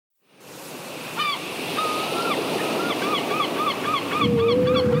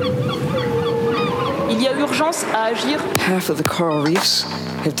urgence à agir. Half of the coral reefs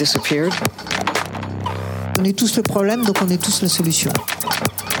have disappeared. On est tous le problème, donc on est tous la solution.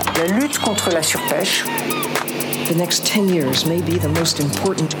 La lutte contre la surpêche. The next 10 years may be the most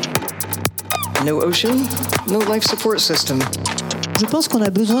important. No ocean, no life support system. Je pense qu'on a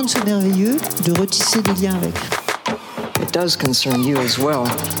besoin de ce merveilleux, de retisser des liens avec. It does concern you as well.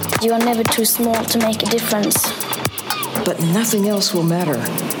 You are never too small to make a difference. But nothing else will matter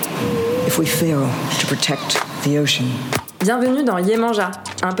if we fail to protect the ocean. Bienvenue dans Yemanja,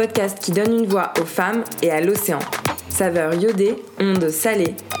 un podcast qui donne une voix aux femmes et à l'océan. Saveurs iodées, ondes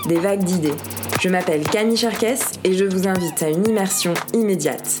salées, des vagues d'idées. Je m'appelle Camille Cherkes et je vous invite à une immersion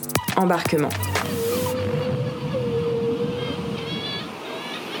immédiate. Embarquement.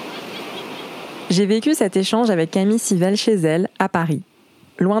 J'ai vécu cet échange avec Camille Civelle chez elle, à Paris.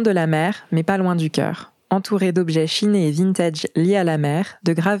 Loin de la mer, mais pas loin du cœur. Entourée d'objets chinés et vintage liés à la mer,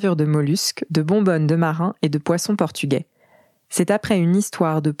 de gravures de mollusques, de bonbonnes de marins et de poissons portugais. C'est après une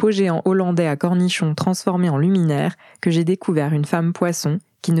histoire de pot géant hollandais à cornichons transformé en luminaire que j'ai découvert une femme poisson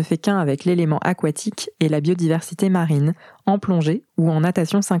qui ne fait qu'un avec l'élément aquatique et la biodiversité marine, en plongée ou en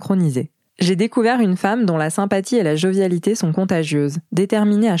natation synchronisée. J'ai découvert une femme dont la sympathie et la jovialité sont contagieuses,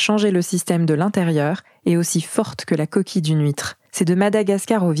 déterminée à changer le système de l'intérieur et aussi forte que la coquille d'une huître. C'est de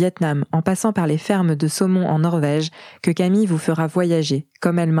Madagascar au Vietnam, en passant par les fermes de saumon en Norvège, que Camille vous fera voyager,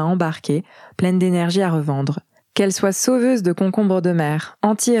 comme elle m'a embarquée, pleine d'énergie à revendre. Qu'elle soit sauveuse de concombres de mer,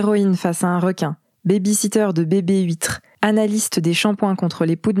 anti-héroïne face à un requin, baby-sitter de bébés huîtres, analyste des shampoings contre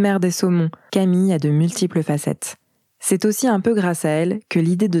les poux de mer des saumons, Camille a de multiples facettes. C'est aussi un peu grâce à elle que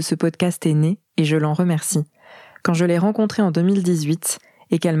l'idée de ce podcast est née, et je l'en remercie. Quand je l'ai rencontrée en 2018,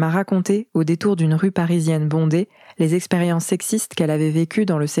 et qu'elle m'a raconté, au détour d'une rue parisienne bondée, les expériences sexistes qu'elle avait vécues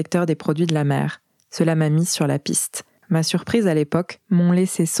dans le secteur des produits de la mer. Cela m'a mise sur la piste. Ma surprise à l'époque m'ont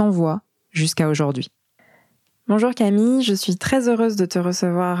laissé sans voix jusqu'à aujourd'hui. Bonjour Camille, je suis très heureuse de te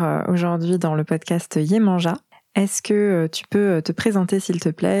recevoir aujourd'hui dans le podcast Yemanja. Est-ce que tu peux te présenter s'il te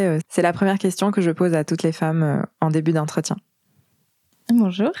plaît ? C'est la première question que je pose à toutes les femmes en début d'entretien.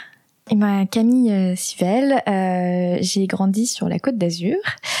 Bonjour. Camille Civelle, j'ai grandi sur la Côte d'Azur.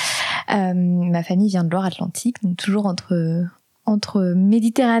 Ma famille vient de Loire-Atlantique, donc toujours entre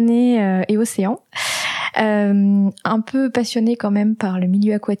Méditerranée et océan. Un peu passionnée quand même par le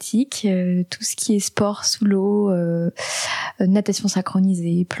milieu aquatique, tout ce qui est sport sous l'eau, natation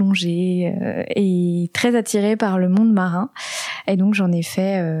synchronisée, plongée, et très attirée par le monde marin. Et donc j'en ai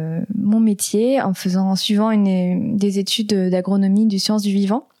fait mon métier en suivant des études d'agronomie du sciences du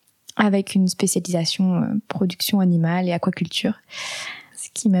vivant, avec une spécialisation production animale et aquaculture. Ce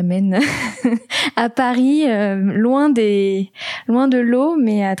qui m'amène à Paris, loin de l'eau,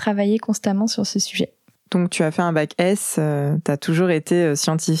 mais à travailler constamment sur ce sujet. Donc tu as fait un bac S, t'as toujours été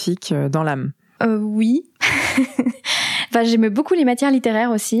scientifique dans l'âme. Oui. J'aimais beaucoup les matières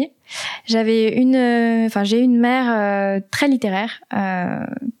littéraires aussi. J'ai une mère très littéraire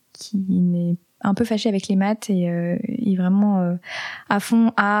qui est un peu fâchée avec les maths et vraiment à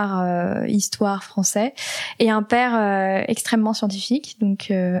fond art, histoire, français, et un père extrêmement scientifique,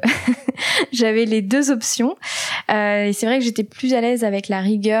 donc j'avais les deux options, et c'est vrai que j'étais plus à l'aise avec la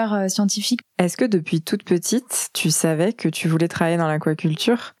rigueur scientifique. Est-ce que depuis toute petite, tu savais que tu voulais travailler dans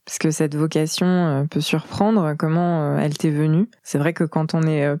l'aquaculture ? Parce que cette vocation peut surprendre. Comment elle t'est venue ? C'est vrai que quand on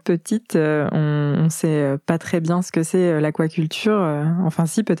est petite, on sait pas très bien ce que c'est l'aquaculture. Enfin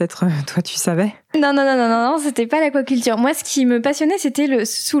si, peut-être toi tu savais ? Non, c'était pas l'aquaculture. Moi, ce qui me passionnait, c'était le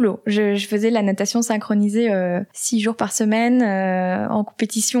sous l'eau. Je faisais la natation synchronisée 6 jours par semaine en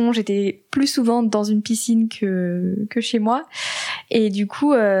compétition. J'étais plus souvent dans une piscine que chez moi. Et du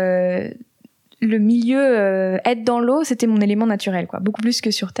coup, le milieu, être dans l'eau, c'était mon élément naturel, quoi, beaucoup plus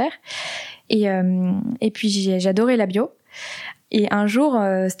que sur Terre. Et puis j'adorais la bio. Et un jour,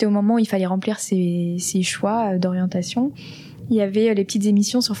 c'était au moment où il fallait remplir ses choix d'orientation. Il y avait les petites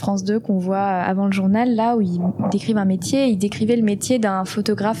émissions sur France 2 qu'on voit avant le journal, là où ils décrivent un métier. Ils décrivaient le métier d'un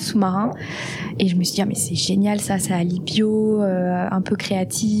photographe sous-marin. Et je me suis dit, mais c'est génial ça allie bio, un peu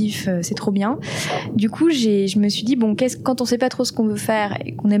créatif, c'est trop bien. Du coup, je me suis dit, bon, quand on sait pas trop ce qu'on veut faire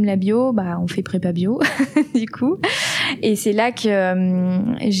et qu'on aime la bio, on fait prépa bio, du coup. Et c'est là que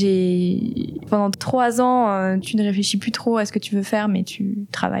pendant 3 ans, tu ne réfléchis plus trop à ce que tu veux faire, mais tu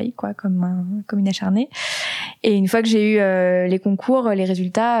travailles, quoi, comme une acharnée. Et une fois que j'ai eu les concours, les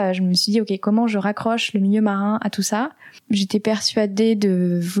résultats, je me suis dit, ok, comment je raccroche le milieu marin à tout ça ? J'étais persuadée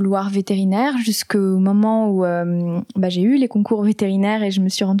de vouloir vétérinaire jusqu'au moment où j'ai eu les concours vétérinaires et je me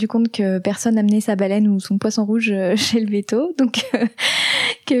suis rendu compte que personne n'amenait sa baleine ou son poisson rouge chez le véto. Donc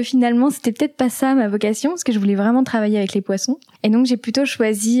que finalement, c'était peut-être pas ça ma vocation, parce que je voulais vraiment travailler avec les poissons. Et donc j'ai plutôt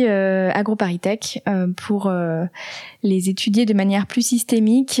choisi AgroParisTech pour les étudier de manière plus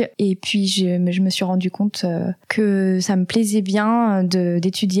systémique. Et puis je me suis rendu compte que ça me plaisait bien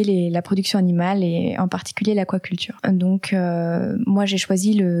d'étudier la production animale et en particulier l'aquaculture. Donc moi j'ai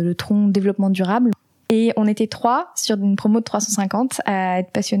choisi le tronc développement durable. Et on était 3 sur une promo de 350 à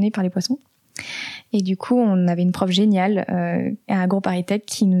être passionnés par les poissons. Et du coup, on avait une prof géniale à AgroParisTech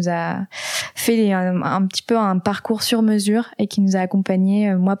qui nous a fait un petit peu un parcours sur mesure et qui nous a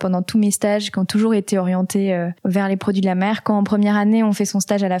accompagnés, moi, pendant tous mes stages, qui ont toujours été orientés vers les produits de la mer. Quand en première année, on fait son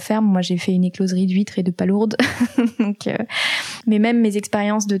stage à la ferme, moi, j'ai fait une écloserie d'huîtres et de palourdes. Donc, mais même mes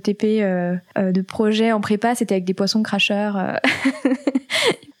expériences de TP, de projet en prépa, c'était avec des poissons cracheurs.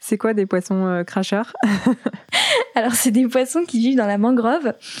 C'est quoi des poissons cracheurs? Alors, c'est des poissons qui vivent dans la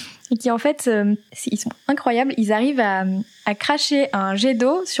mangrove et qui, en fait, ils sont incroyables. Ils arrivent à cracher un jet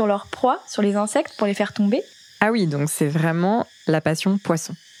d'eau sur leur proie, sur les insectes, pour les faire tomber. Ah oui, donc c'est vraiment la passion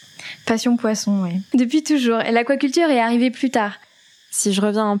poisson. Passion poisson, oui. Depuis toujours. Et l'aquaculture est arrivée plus tard. Si je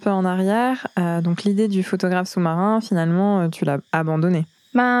reviens un peu en arrière, donc l'idée du photographe sous-marin, finalement, tu l'as abandonnée.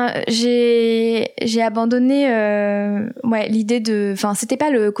 J'ai abandonné l'idée de, enfin, c'était pas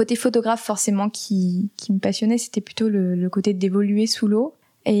le côté photographe forcément qui me passionnait, c'était plutôt le côté d'évoluer sous l'eau.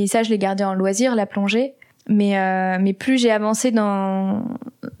 Et ça, je l'ai gardé en loisir, la plongée. Mais plus j'ai avancé dans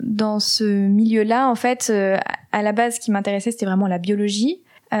ce milieu-là, en fait, à la base, ce qui m'intéressait, c'était vraiment la biologie.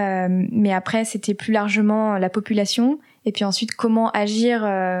 Mais après, c'était plus largement la population. Et puis ensuite, comment agir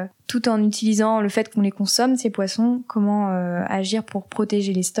tout en utilisant le fait qu'on les consomme, ces poissons, comment agir pour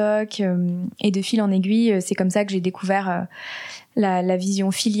protéger les stocks. Et de fil en aiguille, c'est comme ça que j'ai découvert la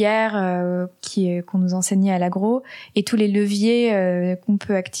vision filière qu'on nous enseignait à l'agro et tous les leviers qu'on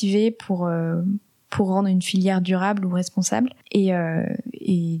peut activer pour rendre une filière durable ou responsable. Et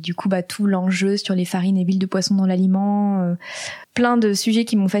du coup, tout l'enjeu sur les farines et huiles de poisson dans l'aliment, plein de sujets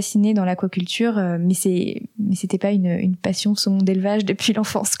qui m'ont fascinée dans l'aquaculture, mais c'était pas une passion saumon d'élevage depuis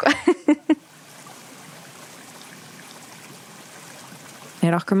l'enfance, quoi. Et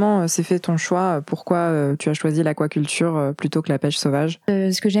alors, comment s'est fait ton choix? Pourquoi tu as choisi l'aquaculture plutôt que la pêche sauvage?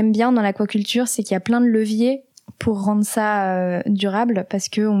 Ce que j'aime bien dans l'aquaculture, c'est qu'il y a plein de leviers pour rendre ça durable, parce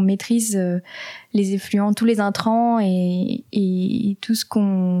que on maîtrise les effluents, tous les intrants et tout ce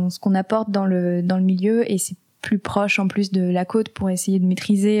qu'on apporte dans le milieu, et c'est plus proche en plus de la côte pour essayer de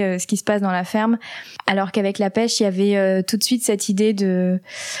maîtriser ce qui se passe dans la ferme. Alors qu'avec la pêche, il y avait tout de suite cette idée de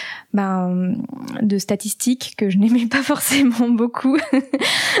statistiques que je n'aimais pas forcément beaucoup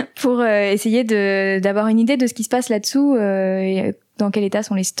pour essayer d'avoir une idée de ce qui se passe là-dessous et dans quel état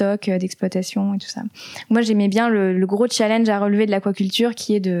sont les stocks d'exploitation et tout ça. Moi, j'aimais bien le gros challenge à relever de l'aquaculture,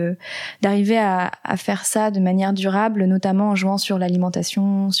 qui est d'arriver à faire ça de manière durable, notamment en jouant sur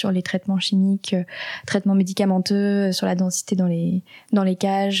l'alimentation, sur les traitements chimiques, traitements médicamenteux, sur la densité dans les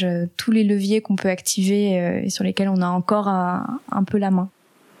cages, tous les leviers qu'on peut activer et sur lesquels on a encore un peu la main.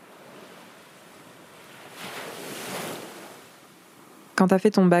 Quand tu as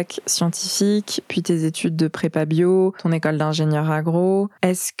fait ton bac scientifique, puis tes études de prépa bio, ton école d'ingénieur agro,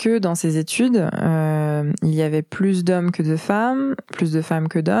 est-ce que dans ces études, il y avait plus d'hommes que de femmes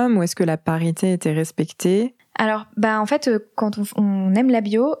que d'hommes, ou est-ce que la parité était respectée? Alors, en fait, quand on aime la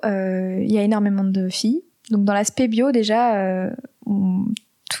bio, il y a énormément de filles. Donc dans l'aspect bio, déjà,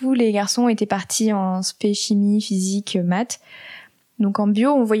 tous les garçons étaient partis en spé chimie, physique, maths. Donc en bio,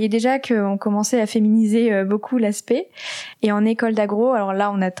 on voyait déjà qu'on commençait à féminiser beaucoup l'aspect. Et en école d'agro, alors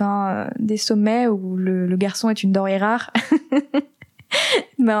là, on atteint des sommets où le garçon est une denrée rare.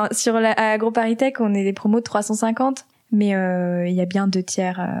 Sur à AgroParisTech, on est des promos de 350. Mais il y a bien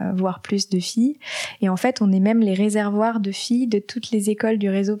 2/3, voire plus de filles. Et en fait, on est même les réservoirs de filles de toutes les écoles du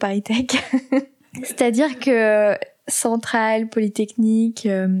réseau ParisTech. C'est-à-dire que Centrale, Polytechnique,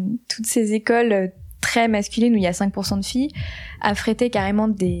 toutes ces écoles très masculines où il y a 5% de filles, affrétaient carrément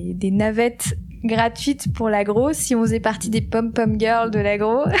des navettes gratuites pour l'agro. Si on faisait partie des pom-pom girls de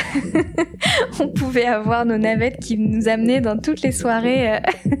l'agro, on pouvait avoir nos navettes qui nous amenaient dans toutes les soirées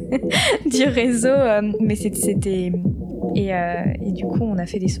du réseau. Mais c'était... Et du coup, on a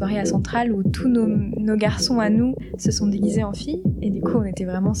fait des soirées à Centrale où tous nos garçons à nous se sont déguisés en filles. Et du coup, on était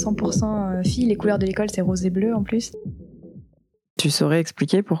vraiment 100% filles. Les couleurs de l'école, c'est rose et bleu en plus. Tu saurais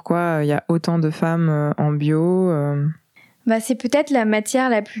expliquer pourquoi il y a autant de femmes en bio? C'est peut-être la matière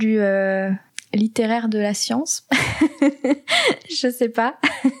la plus littéraire de la science. Je sais pas.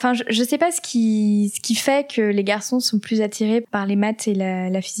 Enfin, je sais pas ce qui fait que les garçons sont plus attirés par les maths et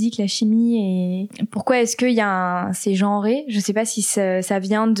la physique, la chimie, et pourquoi est-ce qu'il y a c'est genré. Je sais pas si ça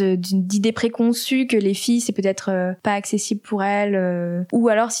vient d'une idée préconçue que les filles c'est peut-être pas accessible pour elles, ou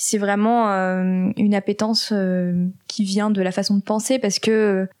alors si c'est vraiment une appétence qui vient de la façon de penser, parce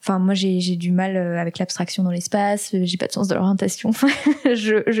que enfin moi j'ai du mal avec l'abstraction dans l'espace, j'ai pas de sens de l'orientation.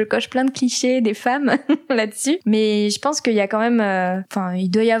 je coche plein de clichés des femmes là-dessus, mais je pense qu'il y a quand même enfin il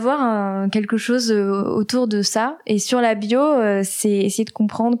doit y avoir quelque chose autour de ça. Et sur la bio, c'est essayer de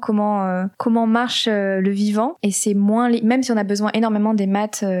comprendre comment marche le vivant, et c'est moins même si on a besoin énormément des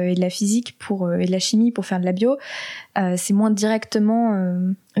maths et de la physique et de la chimie pour faire de la bio, c'est moins directement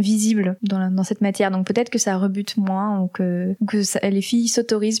visible dans cette matière, donc peut-être que ça rebute moins, ou que les filles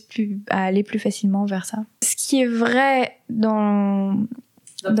s'autorisent à aller plus facilement vers ça. Ce qui est vrai dans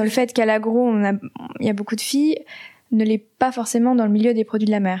le fait qu'à l'agro il y a beaucoup de filles, ne l'est pas forcément dans le milieu des produits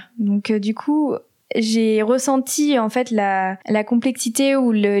de la mer. Donc du coup, j'ai ressenti en fait la complexité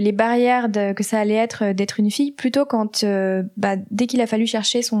ou les barrières que ça allait être d'être une fille, plutôt quand dès qu'il a fallu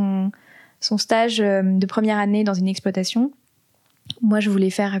chercher son stage de première année dans une exploitation. Moi, je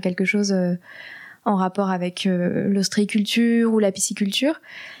voulais faire quelque chose en rapport avec l'ostréiculture ou la pisciculture,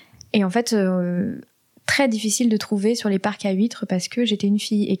 et en fait très difficile de trouver sur les parcs à huîtres parce que j'étais une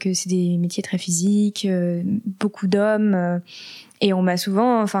fille et que c'est des métiers très physiques, beaucoup d'hommes, et on m'a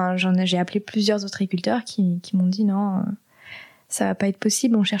souvent, enfin j'ai appelé plusieurs ostréiculteurs qui m'ont dit non, ça va pas être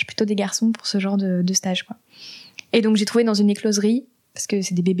possible, on cherche plutôt des garçons pour ce genre de stage, quoi. Et donc j'ai trouvé dans une écloserie, parce que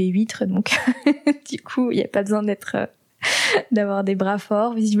c'est des bébés huîtres, donc du coup il y a pas besoin d'avoir des bras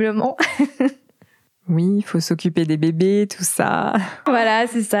forts visiblement. Oui, il faut s'occuper des bébés, tout ça. Voilà,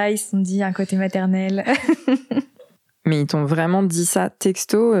 c'est ça, ils se sont dit un côté maternel. Mais ils t'ont vraiment dit ça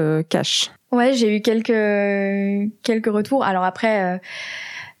texto, cash. Ouais, j'ai eu quelques retours. Alors après,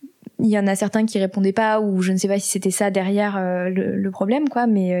 il y en a certains qui répondaient pas, ou je ne sais pas si c'était ça derrière le problème, quoi.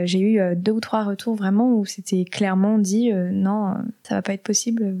 Mais j'ai eu 2 ou 3 retours vraiment où c'était clairement dit non, ça va pas être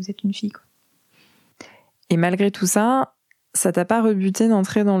possible, vous êtes une fille, quoi. Et malgré tout ça, ça t'a pas rebuté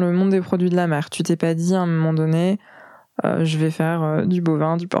d'entrer dans le monde des produits de la mer? Tu t'es pas dit à un moment donné, je vais faire du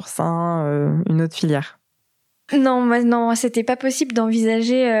bovin, du porcin, une autre filière? Non, c'était pas possible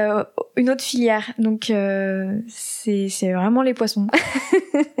d'envisager une autre filière. Donc c'est vraiment les poissons.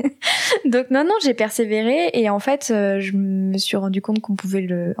 Donc non, j'ai persévéré, et en fait, je me suis rendu compte qu'on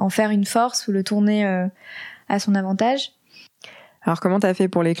pouvait en faire une force ou le tourner à son avantage. Alors comment t'as fait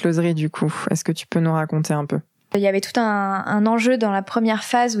pour l'écloserie du coup? Est-ce que tu peux nous raconter un peu? Il y avait tout un enjeu dans la première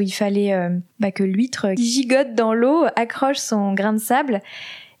phase où il fallait que l'huître qui gigote dans l'eau accroche son grain de sable.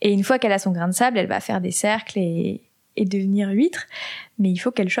 Et une fois qu'elle a son grain de sable, elle va faire des cercles et devenir huître. Mais il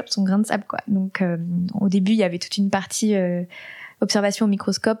faut qu'elle chope son grain de sable, quoi. Donc au début, il y avait toute une partie observation au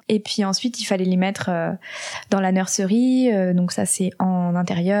microscope. Et puis ensuite, il fallait les mettre dans la nurserie. Donc ça, c'est en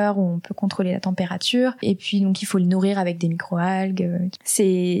intérieur où on peut contrôler la température. Et puis donc il faut les nourrir avec des microalgues.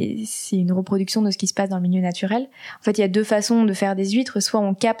 C'est une reproduction de ce qui se passe dans le milieu naturel. En fait, il y a 2 façons de faire des huîtres. Soit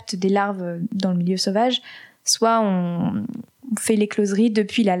on capte des larves dans le milieu sauvage, soit on fait l'écloserie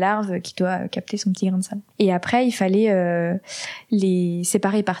depuis la larve qui doit capter son petit grain de sable. Et après, il fallait les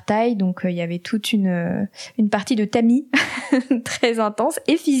séparer par taille. Donc, il y avait toute une partie de tamis très intense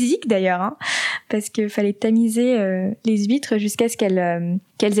et physique d'ailleurs, hein, parce qu'il fallait tamiser les huîtres jusqu'à ce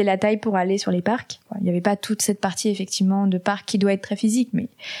qu'elles aient la taille pour aller sur les parcs. Il n'y avait pas toute cette partie effectivement de parc qui doit être très physique, mais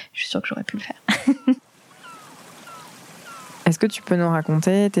je suis sûre que j'aurais pu le faire. Est-ce que tu peux nous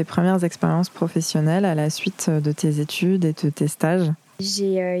raconter tes premières expériences professionnelles à la suite de tes études et de tes stages?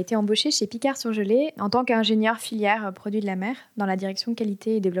 J'ai été embauchée chez Picard Surgelés en tant qu'ingénieure filière produits de la mer dans la direction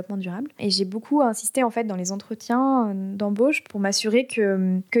qualité et développement durable. Et j'ai beaucoup insisté en fait dans les entretiens d'embauche pour m'assurer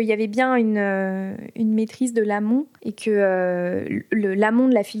qu'il y avait bien une maîtrise de l'amont et que l'amont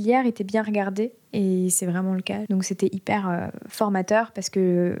de la filière était bien regardé. Et c'est vraiment le cas. Donc c'était hyper formateur parce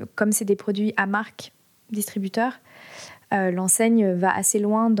que comme c'est des produits à marque distributeur, l'enseigne va assez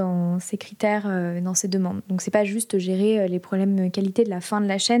loin dans ses critères, dans ses demandes. Donc c'est pas juste gérer les problèmes qualité de la fin de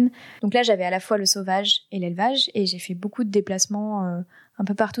la chaîne. Donc là j'avais à la fois le sauvage et l'élevage, et j'ai fait beaucoup de déplacements un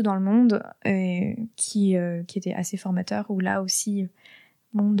peu partout dans le monde qui étaient assez formateurs, où là aussi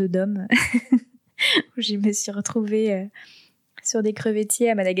monde d'hommes où je me suis retrouvée sur des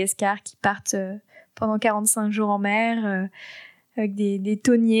crevettiers à Madagascar qui partent pendant 45 jours en mer avec des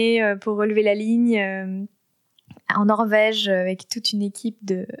thoniers pour relever la ligne, en Norvège avec toute une équipe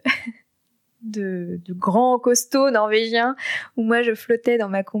grands costauds norvégiens où moi je flottais dans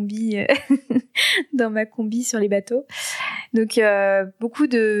ma combi sur les bateaux. Donc beaucoup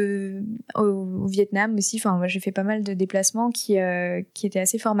au Vietnam aussi. Enfin, moi j'ai fait pas mal de déplacements qui étaient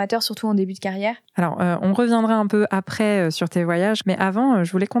assez formateurs, surtout en début de carrière. Alors, on reviendra un peu après sur tes voyages, mais avant,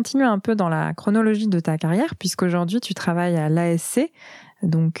 je voulais continuer un peu dans la chronologie de ta carrière, puisqu'aujourd'hui tu travailles à l'ASC.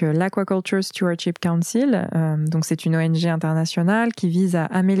 Donc l'Aquaculture Stewardship Council, donc c'est une ONG internationale qui vise à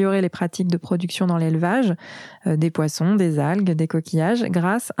améliorer les pratiques de production dans l'élevage des poissons, des algues, des coquillages,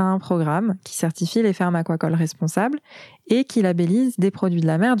 grâce à un programme qui certifie les fermes aquacoles responsables et qui labellise des produits de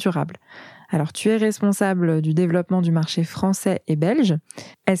la mer durables. Alors tu es responsable du développement du marché français et belge.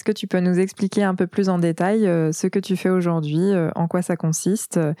 Est-ce que tu peux nous expliquer un peu plus en détail ce que tu fais aujourd'hui, en quoi ça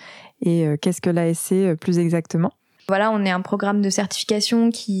consiste et qu'est-ce que l'ASC plus exactement ? Voilà, on est un programme de certification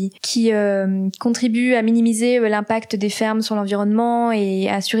qui contribue à minimiser l'impact des fermes sur l'environnement et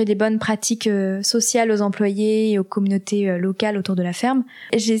à assurer des bonnes pratiques sociales aux employés et aux communautés locales autour de la ferme.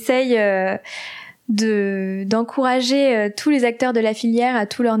 J'essaye d'encourager tous les acteurs de la filière à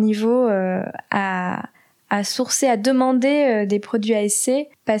tous leurs niveaux à sourcer, à demander des produits ASC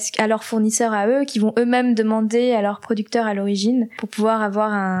à leurs fournisseurs à eux, qui vont eux-mêmes demander à leurs producteurs à l'origine pour pouvoir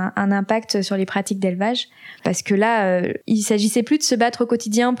avoir un impact sur les pratiques d'élevage. Parce que là, il s'agissait plus de se battre au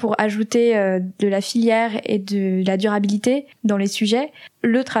quotidien pour ajouter de la filière et de la durabilité dans les sujets.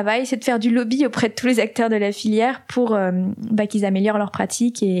 Le travail, c'est de faire du lobby auprès de tous les acteurs de la filière pour qu'ils améliorent leurs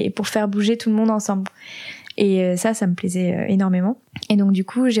pratiques et pour faire bouger tout le monde ensemble. Et ça me plaisait énormément. Et donc du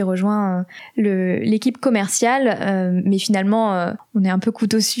coup, j'ai rejoint l'équipe commerciale, mais finalement, on est un peu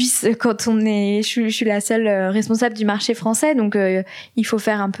couteau suisse quand je suis la seule responsable du marché français, donc il faut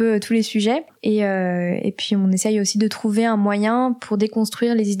faire un peu tous les sujets. Et puis on essaye aussi de trouver un moyen pour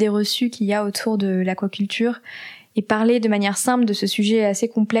déconstruire les idées reçues qu'il y a autour de l'aquaculture et parler de manière simple de ce sujet assez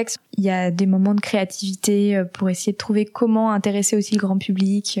complexe. Il y a des moments de créativité pour essayer de trouver comment intéresser aussi le grand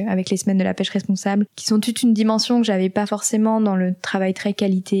public avec les semaines de la pêche responsable, qui sont toute une dimension que j'avais pas forcément dans le travail très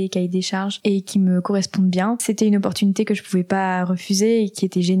qualité, cahier des charges, et qui me correspondent bien. C'était une opportunité que je pouvais pas refuser et qui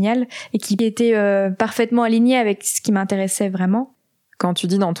était géniale et qui était parfaitement alignée avec ce qui m'intéressait vraiment. Quand tu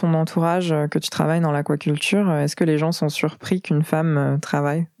dis dans ton entourage que tu travailles dans l'aquaculture, est-ce que les gens sont surpris qu'une femme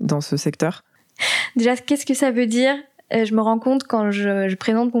travaille dans ce secteur ? Déjà, qu'est-ce que ça veut dire ? Je me rends compte quand je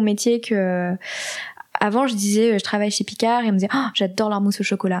présente mon métier que avant je disais je travaille chez Picard et on me disait j'adore leur mousse au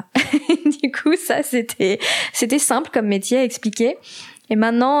chocolat. Du coup, ça c'était simple comme métier à expliquer. Et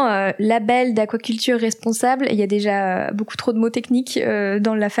maintenant, label d'aquaculture responsable, il y a déjà beaucoup trop de mots techniques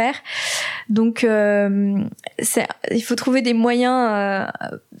dans l'affaire. Donc, il faut trouver des moyens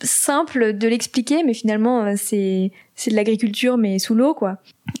simples de l'expliquer, mais finalement, c'est de l'agriculture, mais sous l'eau, quoi.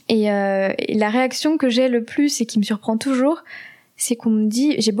 Et la réaction que j'ai le plus et qui me surprend toujours, c'est qu'on me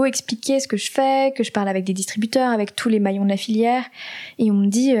dit, j'ai beau expliquer ce que je fais, que je parle avec des distributeurs, avec tous les maillons de la filière, et on me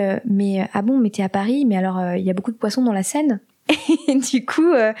dit, mais t'es à Paris, mais alors il y a beaucoup de poissons dans la Seine. Et du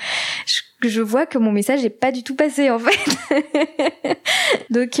coup, je vois que mon message n'est pas du tout passé, en fait.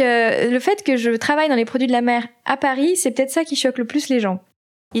 Donc, le fait que je travaille dans les produits de la mer à Paris, c'est peut-être ça qui choque le plus les gens.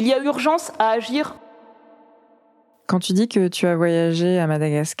 Il y a urgence à agir. Quand tu dis que tu as voyagé à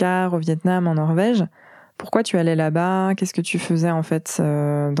Madagascar, au Vietnam, en Norvège, pourquoi tu allais là-bas ? Qu'est-ce que tu faisais en fait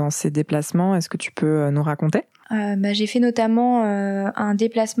dans ces déplacements ? Est-ce que tu peux nous raconter ? J'ai fait notamment un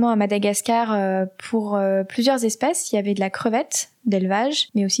déplacement à Madagascar pour plusieurs espèces. Il y avait de la crevette d'élevage,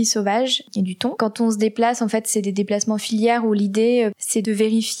 mais aussi sauvage, et du thon. Quand on se déplace, en fait, c'est des déplacements filières où l'idée, c'est de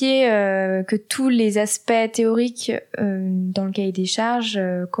vérifier que tous les aspects théoriques dans le cahier des charges,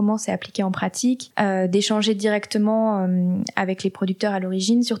 comment c'est appliqué en pratique, d'échanger directement avec les producteurs à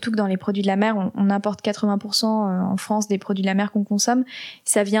l'origine, surtout que dans les produits de la mer, on importe 80% en France des produits de la mer qu'on consomme.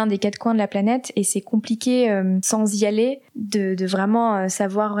 Ça vient des quatre coins de la planète et c'est compliqué sans y aller de vraiment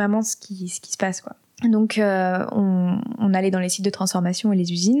savoir vraiment ce qui se passe, quoi. Donc on allait dans les sites de transformation et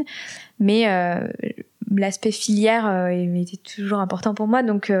les usines, mais l'aspect filière était toujours important pour moi,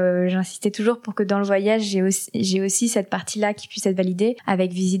 donc j'insistais toujours pour que dans le voyage j'ai aussi cette partie-là qui puisse être validée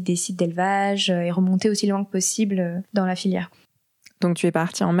avec visite des sites d'élevage et remonter aussi loin que possible dans la filière. Donc tu es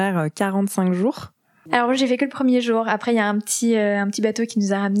partie en mer 45 jours. Alors j'ai fait que le premier jour. Après il y a un petit bateau qui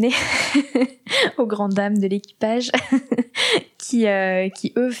nous a ramenés aux grandes dames de l'équipage qui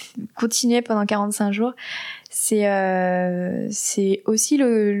eux continuaient pendant 45 jours. C'est aussi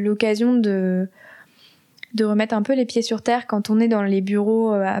l'occasion de remettre un peu les pieds sur terre quand on est dans les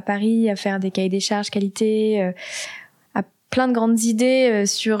bureaux à Paris à faire des cahiers des charges qualité, à plein de grandes idées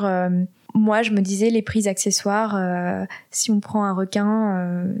sur moi, je me disais, les prises accessoires, si on prend un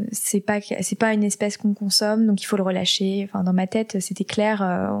requin, c'est pas une espèce qu'on consomme, donc il faut le relâcher. Enfin, dans ma tête, c'était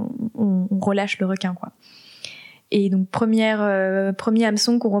clair, on relâche le requin, quoi. Et donc, premier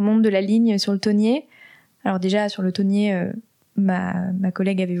hameçon qu'on remonte de la ligne sur le tonnier. Alors déjà, sur le tonnier, ma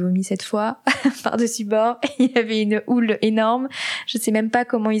collègue avait vomi 7 fois par-dessus bord. Il y avait une houle énorme. Je sais même pas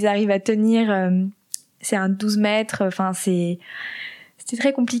comment ils arrivent à tenir. C'est un 12 mètres. Enfin, c'était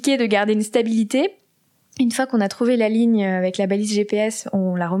très compliqué de garder une stabilité. Une fois qu'on a trouvé la ligne avec la balise GPS,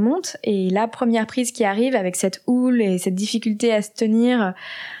 on la remonte. Et la première prise qui arrive avec cette houle et cette difficulté à se tenir,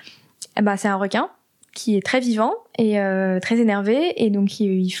 c'est un requin qui est très vivant et très énervé. Et donc,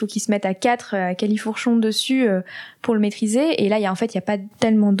 il faut qu'il se mette à 4 à califourchon dessus pour le maîtriser. Et là, il y a pas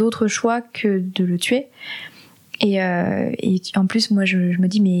tellement d'autres choix que de le tuer. Et en plus, moi, je me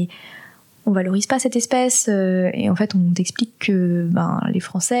dis, mais on valorise pas cette espèce, et en fait on t'explique que les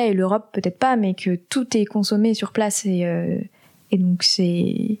Français et l'Europe peut-être pas, mais que tout est consommé sur place et donc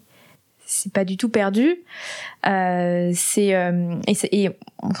c'est pas du tout perdu. Et on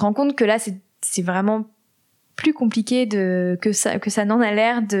se rend compte que là c'est vraiment plus compliqué que ça n'en a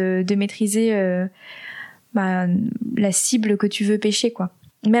l'air de maîtriser la cible que tu veux pêcher, quoi.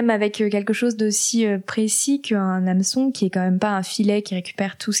 Même avec quelque chose d'aussi précis qu'un hameçon, qui est quand même pas un filet qui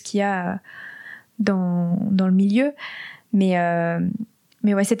récupère tout ce qu'il y a dans le milieu. Mais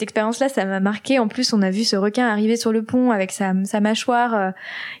ouais, cette expérience-là, ça m'a marqué. En plus, on a vu ce requin arriver sur le pont avec sa mâchoire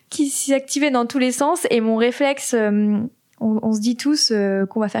qui s'activait dans tous les sens. Et mon réflexe, on se dit tous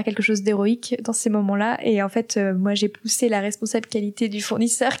qu'on va faire quelque chose d'héroïque dans ces moments-là. Et en fait, moi, j'ai poussé la responsable qualité du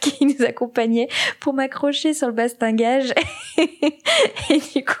fournisseur qui nous accompagnait pour m'accrocher sur le bastingage. Et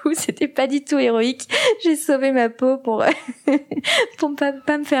du coup, c'était pas du tout héroïque. J'ai sauvé ma peau pour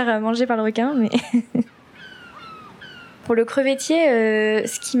pas me faire manger par le requin. Mais pour le crevettier,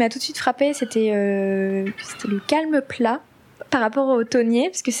 ce qui m'a tout de suite frappé, c'était le calme plat par rapport au tonnier,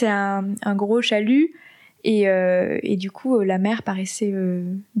 parce que c'est un gros chalut. Et du coup, la mer paraissait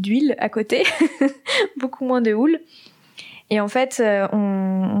d'huile à côté, beaucoup moins de houle. Et en fait,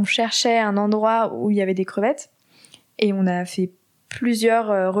 on cherchait un endroit où il y avait des crevettes, et on a fait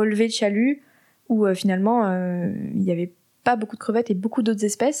plusieurs relevés de chalut où finalement il n'y avait pas beaucoup de crevettes et beaucoup d'autres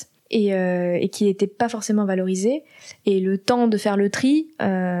espèces, et qui n'étaient pas forcément valorisées. Et le temps de faire le tri,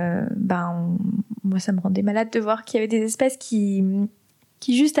 moi ça me rendait malade de voir qu'il y avait des espèces qui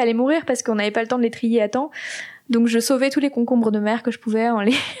juste allaient mourir parce qu'on n'avait pas le temps de les trier à temps. Donc je sauvais tous les concombres de mer que je pouvais en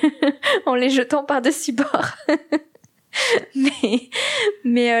les jetant par-dessus bord.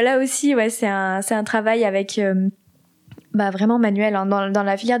 mais là aussi, ouais, c'est un travail avec vraiment manuel, hein. Dans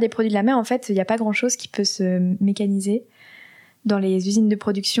la filière des produits de la mer, en fait, il n'y a pas grand-chose qui peut se mécaniser. Dans les usines de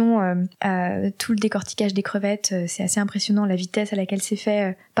production, tout le décortiquage des crevettes, c'est assez impressionnant, la vitesse à laquelle c'est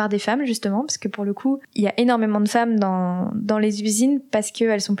fait par des femmes, justement, parce que pour le coup, il y a énormément de femmes dans les usines parce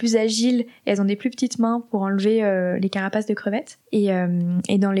qu'elles sont plus agiles et elles ont des plus petites mains pour enlever les carapaces de crevettes. Et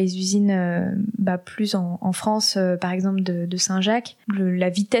dans les usines, plus en France, par exemple de Saint-Jacques, la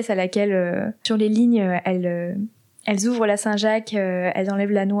vitesse à laquelle sur les lignes, elles ouvrent la Saint-Jacques, elles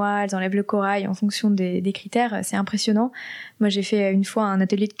enlèvent la noix, elles enlèvent le corail en fonction des critères, c'est impressionnant. Moi, j'ai fait une fois un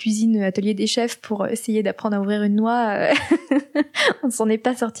atelier de cuisine, atelier des chefs, pour essayer d'apprendre à ouvrir une noix. On ne s'en est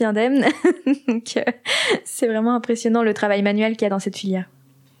pas sorti indemne. Donc, c'est vraiment impressionnant le travail manuel qu'il y a dans cette filière.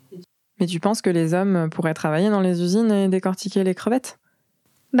 Mais tu penses que les hommes pourraient travailler dans les usines et décortiquer les crevettes ?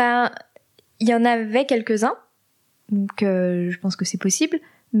 Il y en avait quelques-uns, donc je pense que c'est possible.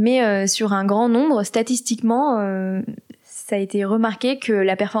 Mais sur un grand nombre, statistiquement, ça a été remarqué que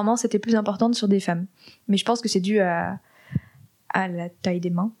la performance était plus importante sur des femmes. Mais je pense que c'est dû à la taille des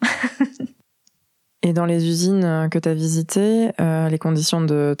mains. Et dans les usines que tu as visitées, les conditions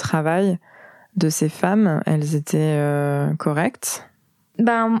de travail de ces femmes, elles étaient correctes ?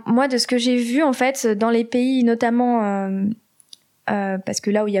 Moi, de ce que j'ai vu, en fait, dans les pays notamment... parce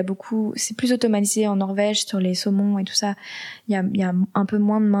que là où il y a beaucoup, c'est plus automatisé en Norvège sur les saumons et tout ça, il y a un peu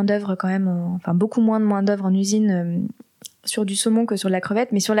moins de main d'œuvre quand même, beaucoup moins de main d'œuvre en usine sur du saumon que sur la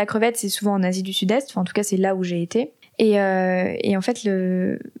crevette. Mais sur la crevette, c'est souvent en Asie du Sud-Est. En tout cas, c'est là où j'ai été. Et en fait,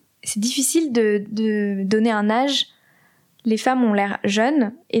 c'est difficile de donner un âge. Les femmes ont l'air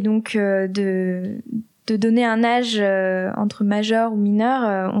jeunes, et donc de donner un âge entre majeur ou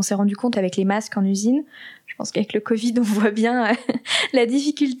mineur, on s'est rendu compte avec les masques en usine. Je pense qu'avec le Covid, on voit bien la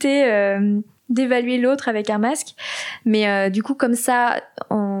difficulté d'évaluer l'autre avec un masque. Mais du coup, comme ça,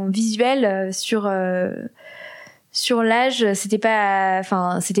 en visuel, sur l'âge, c'était pas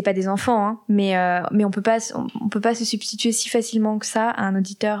des enfants, hein, mais on peut pas se substituer si facilement que ça à un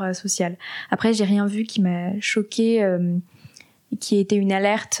auditeur social. Après, j'ai rien vu qui m'a choqué qui ait été une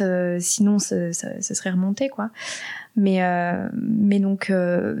alerte, sinon ça serait remonté, quoi. Mais donc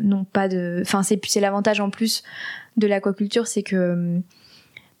non, pas de. Enfin, c'est l'avantage en plus de l'aquaculture, c'est que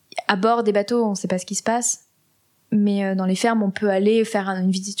à bord des bateaux, on sait pas ce qui se passe, mais dans les fermes, on peut aller faire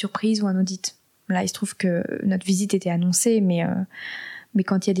une visite surprise ou un audit. Là, il se trouve que notre visite était annoncée, mais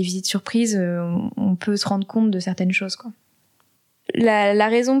quand il y a des visites surprises, on peut se rendre compte de certaines choses, quoi. La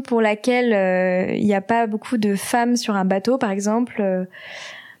raison pour laquelle il n'y a pas beaucoup de femmes sur un bateau, par exemple,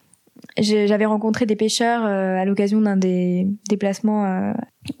 j'avais rencontré des pêcheurs à l'occasion d'un des déplacements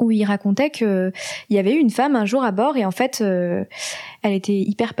où ils racontaient qu'il y avait eu une femme un jour à bord et en fait elle était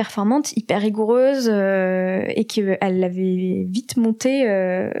hyper performante, hyper rigoureuse et qu'elle avait vite monté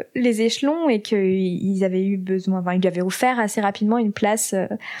les échelons et qu'ils avaient eu besoin, enfin ils lui avaient offert assez rapidement une place,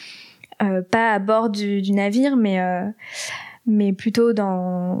 pas à bord du navire mais plutôt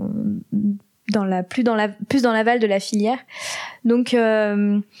plus dans l'aval de la filière. Donc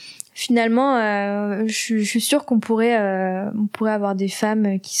finalement, je suis sûre qu'on pourrait avoir des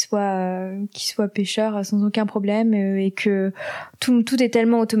femmes qui soient pêcheurs sans aucun problème et que tout est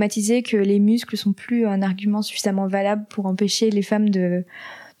tellement automatisé que les muscles sont plus un argument suffisamment valable pour empêcher les femmes de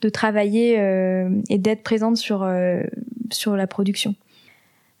travailler et d'être présentes sur la production.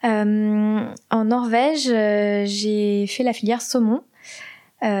 En Norvège, j'ai fait la filière saumon,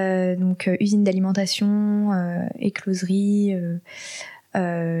 donc usine d'alimentation, écloserie,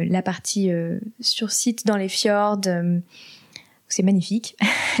 la partie sur site dans les fjords, c'est magnifique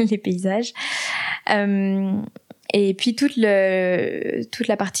les paysages, et puis toute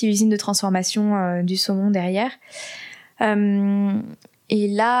la partie usine de transformation du saumon derrière. Et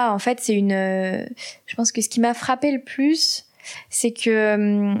là, en fait, je pense que ce qui m'a frappé le plus, c'est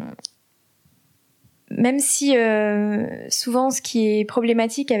que même si souvent ce qui est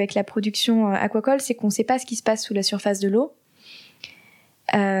problématique avec la production aquacole, c'est qu'on ne sait pas ce qui se passe sous la surface de l'eau.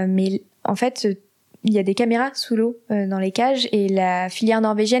 Mais en fait, il y a des caméras sous l'eau dans les cages et la filière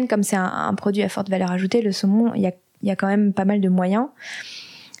norvégienne, comme c'est un produit à forte valeur ajoutée, le saumon, il y a quand même pas mal de moyens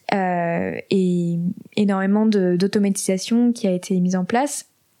et énormément d'automatisation qui a été mise en place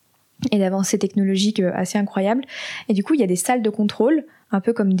et d'avancées technologiques assez incroyables. Et du coup, il y a des salles de contrôle, un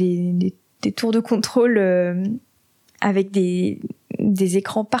peu comme des tours de contrôle avec des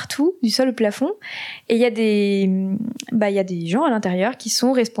écrans partout, du sol au plafond. Et il y a des gens à l'intérieur qui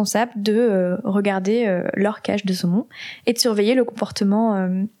sont responsables de regarder leur cage de saumon et de surveiller le comportement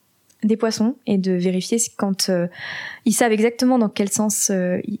des poissons et de vérifier quand ils savent exactement dans quel sens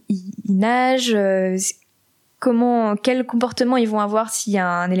ils nagent, quel comportement ils vont avoir s'il y a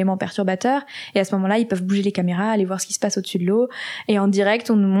un élément perturbateur, et à ce moment-là ils peuvent bouger les caméras, aller voir ce qui se passe au-dessus de l'eau, et en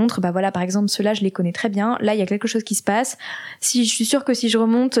direct on nous montre, voilà, par exemple ceux-là je les connais très bien, là il y a quelque chose qui se passe, je suis sûre que si je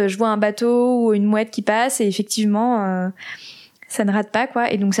remonte je vois un bateau ou une mouette qui passe, et effectivement ça ne rate pas,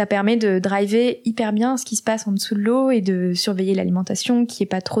 quoi. Et donc ça permet de driver hyper bien ce qui se passe en dessous de l'eau et de surveiller l'alimentation, qu'il n'y ait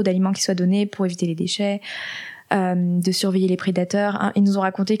pas trop d'aliments qui soient donnés pour éviter les déchets, de surveiller les prédateurs. Ils nous ont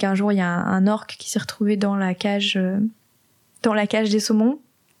raconté qu'un jour il y a un orque qui s'est retrouvé dans la cage des saumons.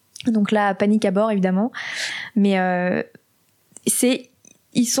 Donc là, panique à bord évidemment. Mais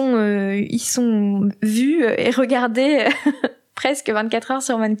ils sont vus et regardés presque 24 heures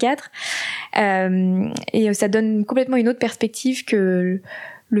sur 24. Et ça donne complètement une autre perspective que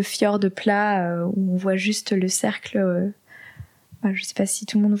le fjord plat où on voit juste le cercle. Je sais pas si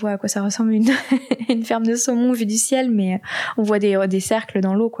tout le monde voit à quoi ça ressemble une ferme de saumon vue du ciel, mais on voit des cercles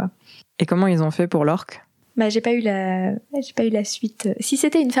dans l'eau, quoi. Et comment ils ont fait pour l'orque ? J'ai pas eu la suite. Si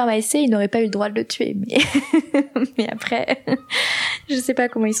c'était une ferme à essai, ils n'auraient pas eu le droit de le tuer, mais après, je sais pas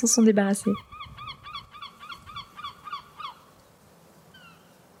comment ils s'en sont débarrassés.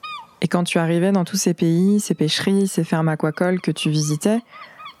 Et quand tu arrivais dans tous ces pays, ces pêcheries, ces fermes aquacoles que tu visitais,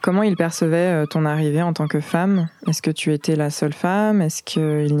 comment ils percevaient ton arrivée en tant que femme ? Est-ce que tu étais la seule femme ? Est-ce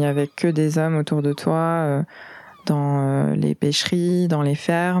qu'il n'y avait que des hommes autour de toi dans les pêcheries, dans les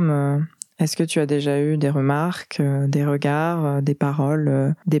fermes ? Est-ce que tu as déjà eu des remarques, des regards, des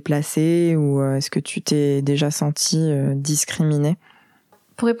paroles déplacées, ou est-ce que tu t'es déjà sentie discriminée ?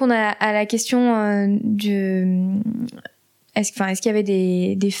 Pour répondre à la question est-ce qu'il y avait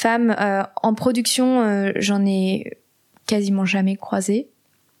des femmes en production, j'en ai quasiment jamais croisé.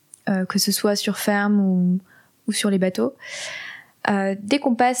 Que ce soit sur ferme ou sur les bateaux. Dès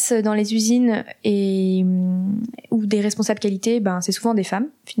qu'on passe dans les usines ou des responsables qualité, c'est souvent des femmes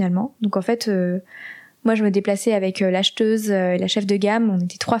finalement. Donc en fait, moi je me déplaçais avec l'acheteuse, la chef de gamme. On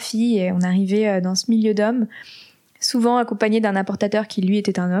était 3 filles et on arrivait dans ce milieu d'hommes, souvent accompagnés d'un importateur qui lui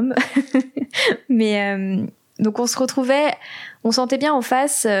était un homme. Mais donc on se retrouvait, on sentait bien en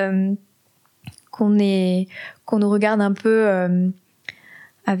face qu'on nous regarde un peu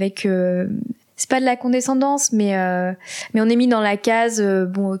avec c'est pas de la condescendance, mais on est mis dans la case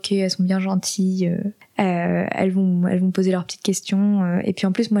bon, ok, elles sont bien gentilles, elles vont poser leurs petites questions, et puis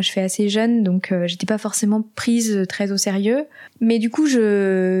en plus moi je fais assez jeune, donc j'étais pas forcément prise très au sérieux, mais du coup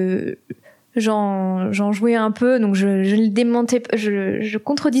j'en jouais un peu, donc je le démentais, je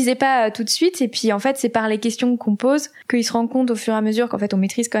contredisais pas tout de suite, et puis en fait c'est par les questions qu'on pose qu'ils se rendent compte au fur et à mesure qu'en fait on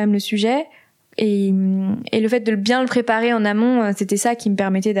maîtrise quand même le sujet. Et le fait de bien le préparer en amont, c'était ça qui me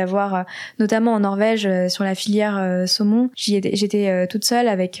permettait d'avoir, notamment en Norvège, sur la filière saumon, j'étais toute seule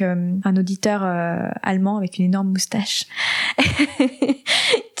avec un auditeur allemand avec une énorme moustache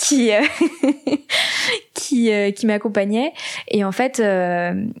qui m'accompagnait. Et en fait,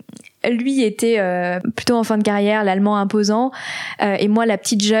 lui était plutôt en fin de carrière, l'allemand imposant, et moi la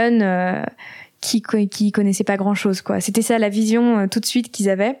petite jeune qui connaissait pas grand-chose, quoi. C'était ça la vision tout de suite qu'ils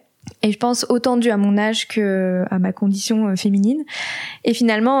avaient. Et je pense autant dû à mon âge que à ma condition féminine. Et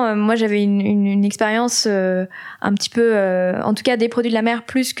finalement, moi j'avais une expérience un petit peu, en tout cas des produits de la mer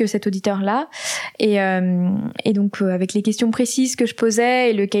plus que cet auditeur-là. Et donc avec les questions précises que je posais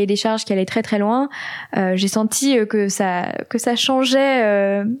et le cahier des charges qui allait très très loin, j'ai senti que ça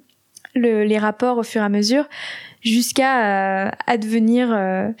changeait les rapports au fur et à mesure, jusqu'à à devenir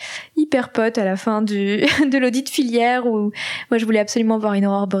hyper pote à la fin de l'audit filière, où moi je voulais absolument voir une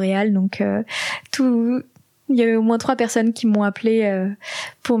aurore boréale, donc il y a eu au moins 3 personnes qui m'ont appelé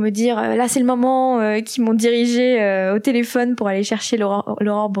pour me dire là c'est le moment, qui m'ont dirigé au téléphone pour aller chercher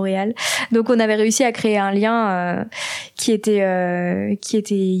l'aurore boréale. Donc on avait réussi à créer un lien qui était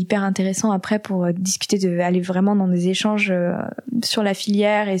hyper intéressant après pour discuter, aller vraiment dans des échanges sur la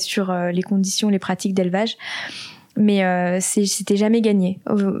filière et sur les conditions, les pratiques d'élevage. Mais c'était jamais gagné.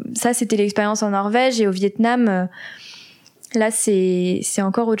 Ça c'était l'expérience en Norvège, et au Vietnam là c'est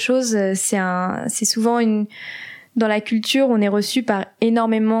encore autre chose. C'est souvent dans la culture, on est reçu par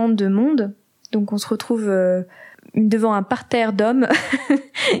énormément de monde, donc on se retrouve devant un parterre d'hommes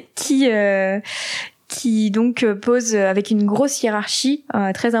qui donc pose avec une grosse hiérarchie,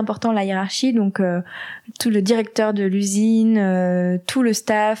 très important la hiérarchie, donc tout le directeur de l'usine, tout le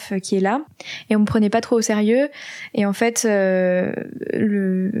staff qui est là, et on me prenait pas trop au sérieux. Et en fait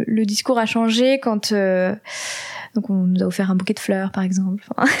le discours a changé quand donc on nous a offert un bouquet de fleurs par exemple,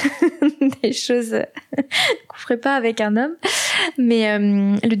 enfin, des choses qu'on ferait pas avec un homme. Mais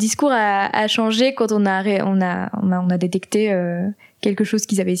le discours a changé quand on a détecté quelque chose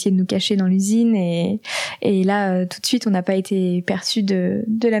qu'ils avaient essayé de nous cacher dans l'usine, et là tout de suite on n'a pas été perçus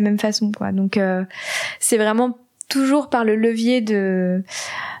de la même façon, quoi. Donc c'est vraiment toujours par le levier de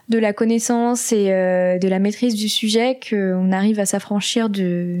la connaissance et de la maîtrise du sujet qu'on arrive à s'affranchir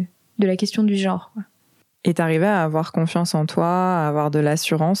de la question du genre, quoi. Et t'arrivais à avoir confiance en toi, à avoir de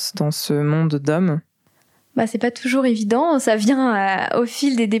l'assurance dans ce monde d'hommes? Bah c'est pas toujours évident, ça vient au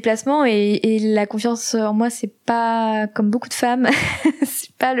fil des déplacements, et la confiance en moi c'est pas, comme beaucoup de femmes,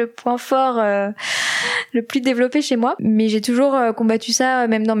 c'est pas le point fort le plus développé chez moi, mais j'ai toujours combattu ça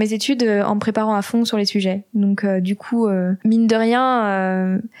même dans mes études en me préparant à fond sur les sujets. Donc du coup mine de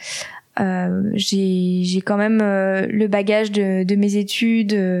rien j'ai quand même le bagage de mes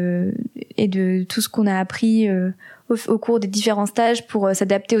études et de tout ce qu'on a appris au cours des différents stages pour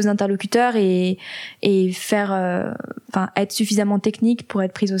s'adapter aux interlocuteurs et faire être suffisamment technique pour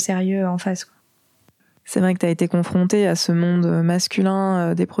être prise au sérieux en face, quoi. C'est vrai que tu as été confrontée à ce monde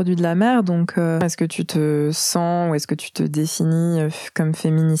masculin des produits de la mer, donc est-ce que tu te sens ou est-ce que tu te définis comme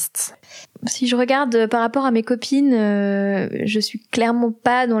féministe? Si je regarde par rapport à mes copines, je suis clairement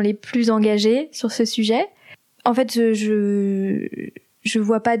pas dans les plus engagées sur ce sujet. En fait, je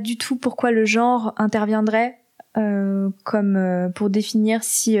vois pas du tout pourquoi le genre interviendrait comme pour définir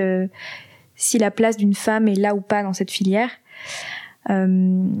si la place d'une femme est là ou pas dans cette filière.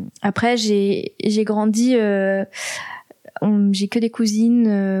 Après j'ai grandi, j'ai que des cousines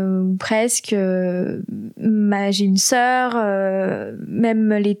ou presque, j'ai une sœur,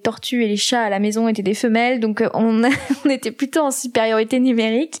 même les tortues et les chats à la maison étaient des femelles, donc on était plutôt en supériorité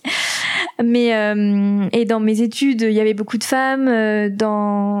numérique. Mais et dans mes études il y avait beaucoup de femmes,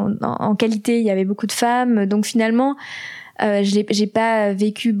 en qualité il y avait beaucoup de femmes, donc finalement j'ai pas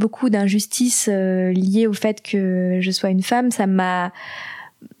vécu beaucoup d'injustices liées au fait que je sois une femme.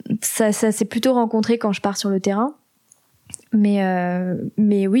 Ça s'est plutôt rencontré quand je pars sur le terrain.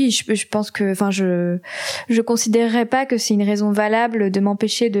 Mais oui, je pense que, je considérerais pas que c'est une raison valable de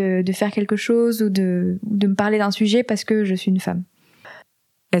m'empêcher de faire quelque chose ou de me parler d'un sujet parce que je suis une femme.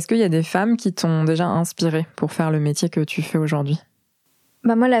 Est-ce qu'il y a des femmes qui t'ont déjà inspirée pour faire le métier que tu fais aujourd'hui?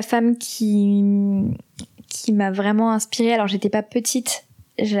 Bah moi, la femme qui m'a vraiment inspirée, alors j'étais pas petite,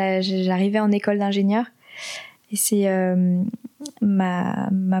 j'arrivais en école d'ingénieur et c'est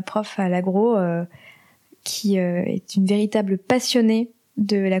ma prof à l'agro qui est une véritable passionnée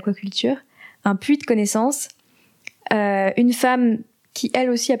de l'aquaculture, un puits de connaissances, une femme qui elle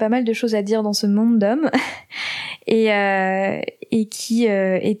aussi a pas mal de choses à dire dans ce monde d'hommes et qui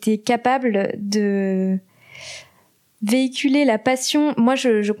était capable de véhiculer la passion. Moi,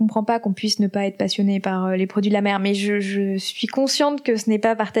 je comprends pas qu'on puisse ne pas être passionné par les produits de la mer, mais je suis consciente que ce n'est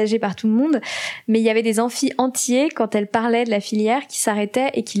pas partagé par tout le monde. Mais il y avait des amphis entiers quand elle parlait de la filière qui s'arrêtaient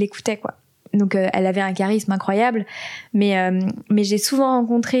et qui l'écoutaient, quoi. Donc, elle avait un charisme incroyable. Mais j'ai souvent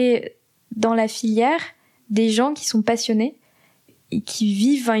rencontré dans la filière des gens qui sont passionnés et qui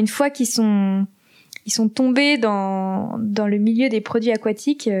vivent, une fois qu'ils sont tombés dans le milieu des produits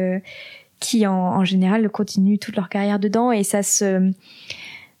aquatiques, qui en général continuent toute leur carrière dedans, et ça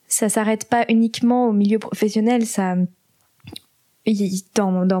s'arrête pas uniquement au milieu professionnel. Quand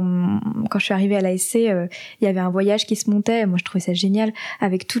je suis arrivée à l'ASC, il y avait un voyage qui se montait. Moi, je trouvais ça génial,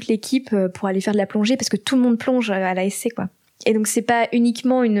 avec toute l'équipe pour aller faire de la plongée, parce que tout le monde plonge à l'ASC, quoi. Et donc c'est pas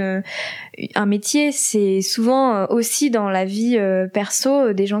uniquement un métier, c'est souvent aussi dans la vie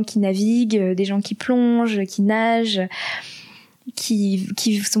perso des gens qui naviguent, des gens qui plongent, qui nagent, qui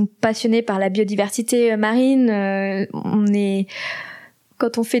sont passionnés par la biodiversité marine.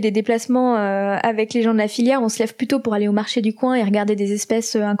 Quand on fait des déplacements avec les gens de la filière, on se lève plutôt pour aller au marché du coin et regarder des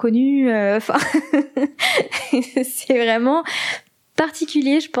espèces inconnues. C'est vraiment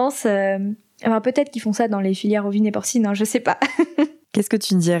particulier, je pense. Peut-être qu'ils font ça dans les filières ovines et porcines, je sais pas. Qu'est-ce que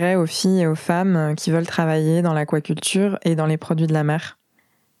tu dirais aux filles et aux femmes qui veulent travailler dans l'aquaculture et dans les produits de la mer ?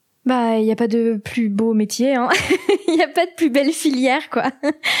 Il y a pas de plus beau métier, hein. Il y a pas de plus belle filière, quoi.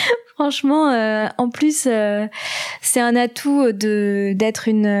 Franchement, en plus, c'est un atout d'être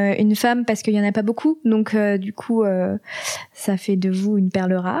une femme, parce qu'il y en a pas beaucoup. Donc, du coup, ça fait de vous une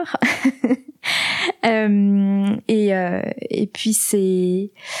perle rare. Et puis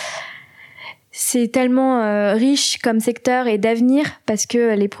c'est tellement riche comme secteur et d'avenir, parce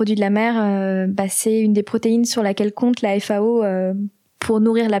que les produits de la mer, c'est une des protéines sur laquelle compte la FAO pour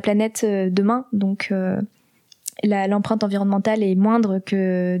nourrir la planète demain. Donc l'empreinte environnementale est moindre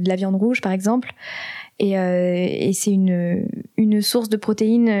que de la viande rouge, par exemple. Et c'est une source de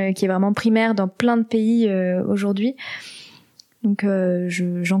protéines qui est vraiment primaire dans plein de pays aujourd'hui. Donc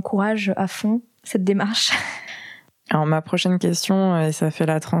j'encourage à fond cette démarche. Alors ma prochaine question, et ça fait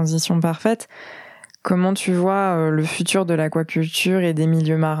la transition parfaite, comment tu vois le futur de l'aquaculture et des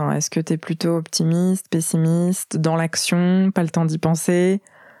milieux marins ? Est-ce que tu es plutôt optimiste, pessimiste, dans l'action, pas le temps d'y penser ?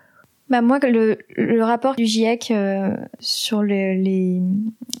 Moi, le rapport du GIEC sur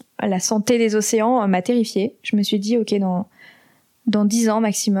la santé des océans m'a terrifiée. Je me suis dit, ok, dans 10 ans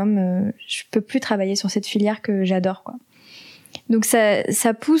maximum, je peux plus travailler sur cette filière que j'adore, quoi. Donc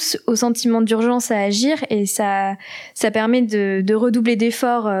ça pousse au sentiment d'urgence à agir, et ça permet de redoubler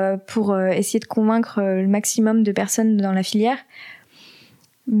d'efforts pour essayer de convaincre le maximum de personnes dans la filière.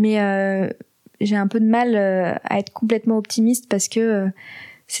 Mais j'ai un peu de mal à être complètement optimiste, parce que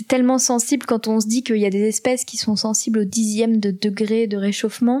c'est tellement sensible quand on se dit qu'il y a des espèces qui sont sensibles au 10e de degré de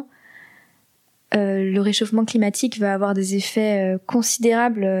réchauffement. Le réchauffement climatique va avoir des effets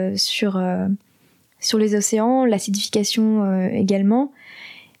considérables sur les océans, l'acidification également.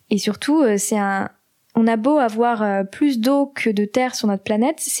 Et surtout, on a beau avoir plus d'eau que de terre sur notre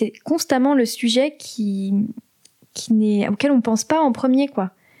planète, c'est constamment le sujet auquel on pense pas en premier,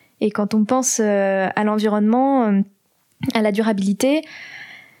 quoi. Et quand on pense à l'environnement, à la durabilité,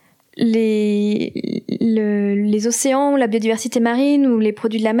 les océans, la biodiversité marine ou les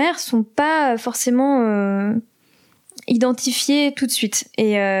produits de la mer sont pas forcément identifiés tout de suite.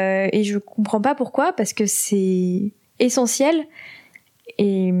 Et je comprends pas pourquoi, parce que c'est essentiel.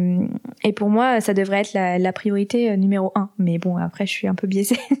 Et pour moi, ça devrait être la priorité numéro 1. Mais bon, après, je suis un peu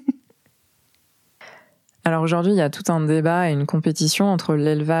biaisée. Alors aujourd'hui, il y a tout un débat et une compétition entre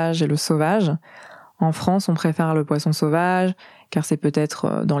l'élevage et le sauvage. En France, on préfère le poisson sauvage, car c'est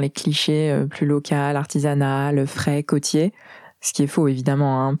peut-être dans les clichés plus local, artisanal, frais, côtier. Ce qui est faux,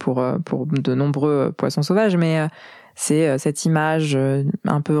 évidemment, hein, pour de nombreux poissons sauvages, mais c'est cette image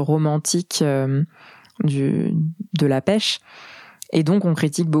un peu romantique de la pêche. Et donc, on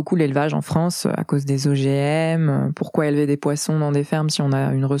critique beaucoup l'élevage en France à cause des OGM. Pourquoi élever des poissons dans des fermes si on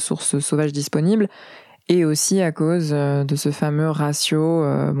a une ressource sauvage disponible ? Et aussi à cause de ce fameux ratio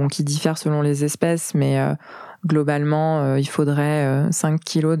qui diffère selon les espèces, mais globalement, il faudrait 5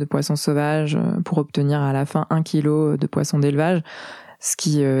 kilos de poissons sauvages pour obtenir à la fin 1 kilo de poissons d'élevage, ce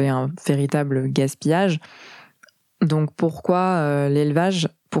qui est un véritable gaspillage. Donc pourquoi l'élevage,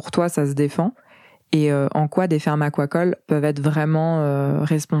 pour toi, ça se défend ? et en quoi des fermes aquacoles peuvent être vraiment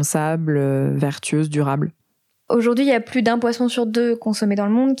responsables, vertueuses, durables. Aujourd'hui, il y a plus d'1 poisson sur 2 consommé dans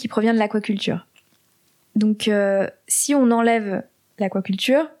le monde qui provient de l'aquaculture. Donc, si on enlève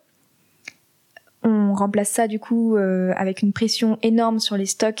l'aquaculture, on remplace ça du coup avec une pression énorme sur les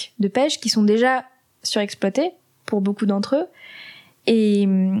stocks de pêche qui sont déjà surexploités pour beaucoup d'entre eux, et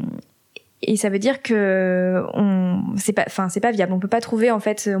ça veut dire que c'est pas viable. On peut pas trouver, en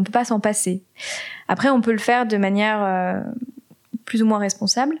fait, on peut pas s'en passer. Après, on peut le faire de manière plus ou moins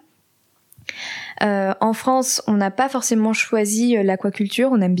responsable. En France, on n'a pas forcément choisi l'aquaculture.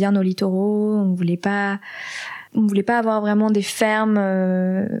 On aime bien nos littoraux. On voulait pas avoir vraiment des fermes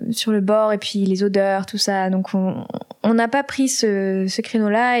sur le bord et puis les odeurs, tout ça. Donc on n'a pas pris ce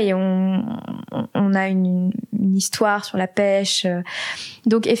créneau-là, et on a une histoire sur la pêche.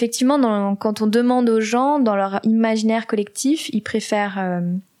 Donc effectivement, quand on demande aux gens, dans leur imaginaire collectif, ils préfèrent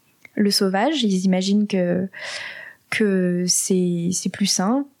le sauvage. Ils imaginent que c'est plus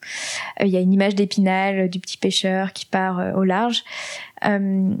sain. Il y a une image d'Épinal, du petit pêcheur qui part au large.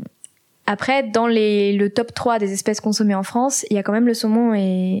 Après, dans le top 3 des espèces consommées en France, il y a quand même le saumon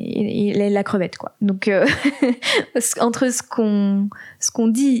et la crevette, quoi. Donc, entre ce qu'on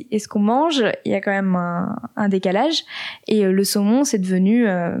dit et ce qu'on mange, il y a quand même un décalage. Et le saumon, c'est devenu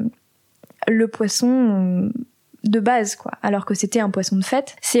le poisson de base, quoi, alors que c'était un poisson de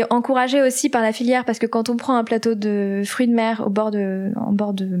fête. C'est encouragé aussi par la filière, parce que quand on prend un plateau de fruits de mer en bord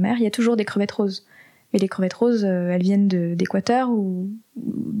de mer, il y a toujours des crevettes roses. Mais les crevettes roses, elles viennent d'Équateur ou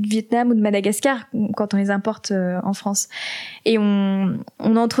du Vietnam ou de Madagascar quand on les importe en France. Et on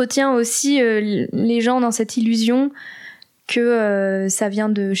entretient aussi les gens dans cette illusion que ça vient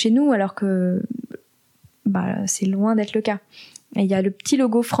de chez nous, alors que c'est loin d'être le cas. Et il y a le petit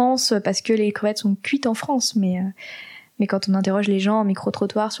logo France parce que les crevettes sont cuites en France, mais quand on interroge les gens en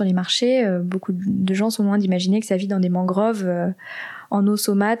micro-trottoir sur les marchés, beaucoup de gens sont loin d'imaginer que ça vit dans des mangroves en eau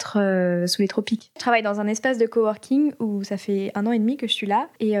saumâtre sous les tropiques. Je travaille dans un espace de coworking où ça fait 1 an et demi que je suis là,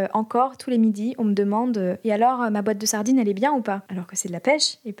 et encore tous les midis on me demande et alors ma boîte de sardines elle est bien ou pas, alors que c'est de la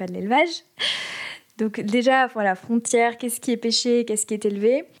pêche et pas de l'élevage. Donc déjà, voilà, frontière, qu'est-ce qui est pêché, qu'est-ce qui est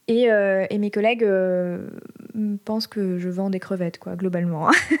élevé, et mes collègues pensent que je vends des crevettes, quoi, globalement.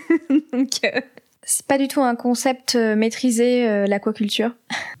 Donc c'est pas du tout un concept maîtrisé, l'aquaculture.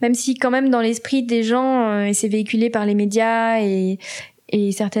 Même si quand même dans l'esprit des gens, et c'est véhiculé par les médias et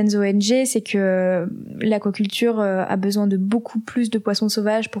certaines ONG, c'est que l'aquaculture a besoin de beaucoup plus de poissons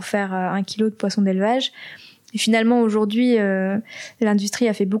sauvages pour faire 1 kilo de poissons d'élevage. Et finalement, aujourd'hui, l'industrie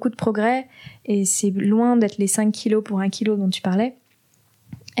a fait beaucoup de progrès, et c'est loin d'être les 5 kilos pour 1 kilo dont tu parlais.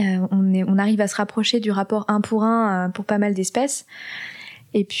 On arrive à se rapprocher du rapport 1 pour 1 pour pas mal d'espèces.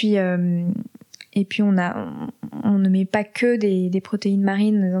 Et puis on ne met pas que des protéines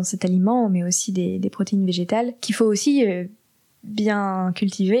marines dans cet aliment, on met aussi des protéines végétales qu'il faut aussi bien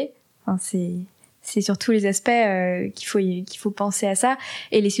cultiver. Enfin, c'est sur tous les aspects qu'il faut penser à ça,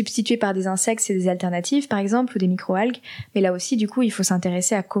 et les substituer par des insectes, c'est des alternatives par exemple, ou des microalgues. Mais là aussi, du coup, il faut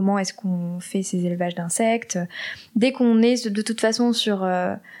s'intéresser à comment est-ce qu'on fait ces élevages d'insectes. Dès qu'on est de toute façon sur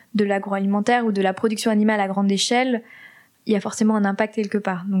de l'agroalimentaire ou de la production animale à grande échelle, il y a forcément un impact quelque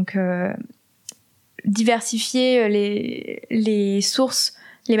part. Donc diversifier les sources,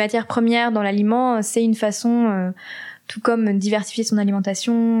 les matières premières dans l'aliment, c'est une façon, tout comme diversifier son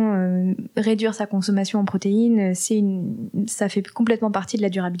alimentation, réduire sa consommation en protéines, ça fait complètement partie de la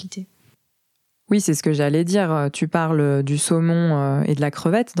durabilité. Oui, c'est ce que j'allais dire. Tu parles du saumon et de la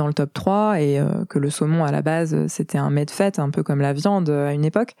crevette dans le top 3, et que le saumon, à la base, c'était un mets de fête, un peu comme la viande à une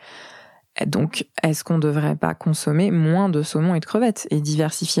époque. Donc, est-ce qu'on ne devrait pas consommer moins de saumon et de crevettes et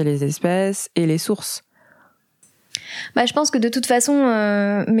diversifier les espèces et les sources ? Je pense que de toute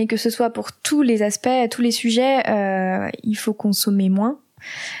façon, mais que ce soit pour tous les aspects, tous les sujets, il faut consommer moins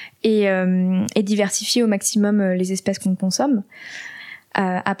et diversifier au maximum les espèces qu'on consomme.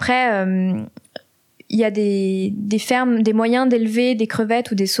 Après, il y a des fermes, des moyens d'élever des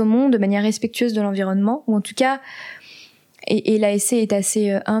crevettes ou des saumons de manière respectueuse de l'environnement, ou en tout cas, et l'ASC est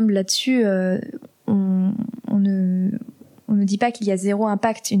assez humble là-dessus, on ne dit pas qu'il y a 0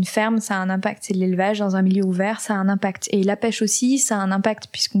 impact. Une ferme, ça a un impact. C'est de l'élevage dans un milieu ouvert, ça a un impact. Et la pêche aussi, ça a un impact,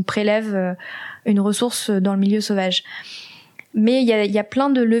 puisqu'on prélève une ressource dans le milieu sauvage. Mais il y a plein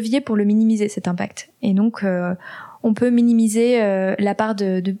de leviers pour le minimiser, cet impact. Et donc, on peut minimiser la part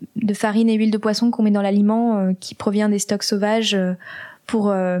de farine et huile de poisson qu'on met dans l'aliment qui provient des stocks sauvages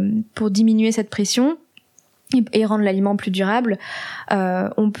pour diminuer cette pression. et rendre l'aliment plus durable.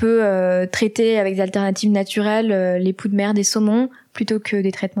 On peut traiter avec des alternatives naturelles les poux de mer des saumons plutôt que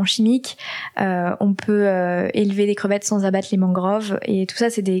des traitements chimiques. On peut élever des crevettes sans abattre les mangroves. Et tout ça,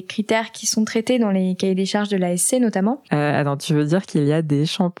 c'est des critères qui sont traités dans les cahiers des charges de l'ASC notamment. Attends, tu veux dire qu'il y a des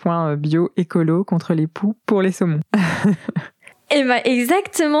shampoings bio-écolo contre les poux pour les saumons? Eh ben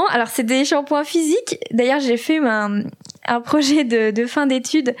exactement. Alors c'est des shampoings physiques. D'ailleurs j'ai fait un projet de fin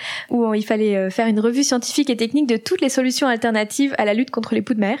d'études où il fallait faire une revue scientifique et technique de toutes les solutions alternatives à la lutte contre les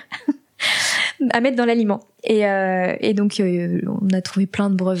poux de mer à mettre dans l'aliment. Et donc on a trouvé plein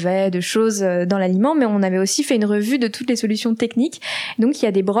de brevets, de choses dans l'aliment, mais on avait aussi fait une revue de toutes les solutions techniques. Donc il y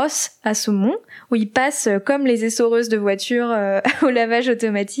a des brosses à saumon où ils passent comme les essoreuses de voiture au lavage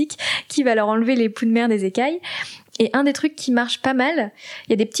automatique qui va leur enlever les poux de mer des écailles. Et un des trucs qui marche pas mal,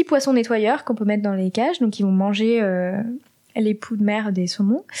 il y a des petits poissons nettoyeurs qu'on peut mettre dans les cages, donc ils vont manger les poux de mer des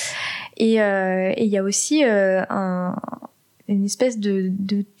saumons. Et il y a aussi une espèce de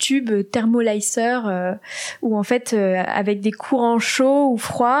tube thermolyseur où en fait avec des courants chauds ou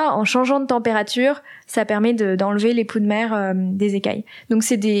froids, en changeant de température, ça permet d'enlever les poux de mer des écailles. Donc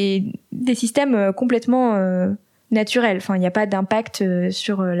c'est des systèmes complètement naturels. Enfin, il n'y a pas d'impact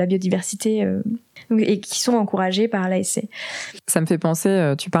sur la biodiversité et qui sont encouragés par l'ASC. Ça me fait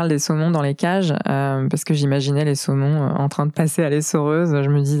penser, tu parles des saumons dans les cages, parce que j'imaginais les saumons en train de passer à l'essoreuse. Je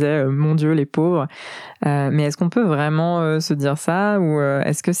me disais, mon Dieu, les pauvres. Mais est-ce qu'on peut vraiment se dire ça, ou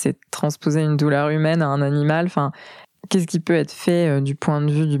est-ce que c'est transposer une douleur humaine à un animal? Enfin, qu'est-ce qui peut être fait du point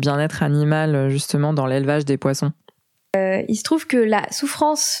de vue du bien-être animal, justement, dans l'élevage des poissons? Il se trouve que la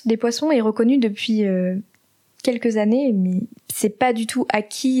souffrance des poissons est reconnue depuis quelques années, mais c'est pas du tout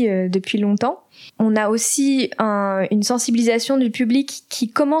acquis depuis longtemps. On a aussi une sensibilisation du public qui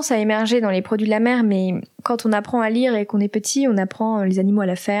commence à émerger dans les produits de la mer, mais quand on apprend à lire et qu'on est petit, on apprend les animaux à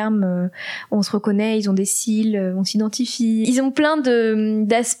la ferme, on se reconnaît, ils ont des cils, on s'identifie. Ils ont plein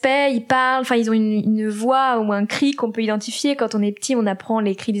d'aspects, ils parlent, enfin ils ont une voix ou un cri qu'on peut identifier. Quand on est petit, on apprend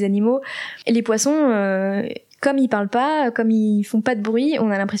les cris des animaux. Et les poissons, comme ils parlent pas, comme ils font pas de bruit,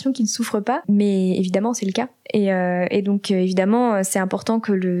 on a l'impression qu'ils ne souffrent pas. Mais évidemment, c'est le cas. Et donc, évidemment, c'est important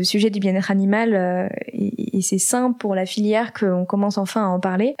que le sujet du bien-être animal, et c'est sain pour la filière qu'on commence enfin à en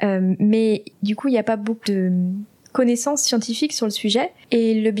parler. Mais du coup, il n'y a pas beaucoup de connaissances scientifiques sur le sujet.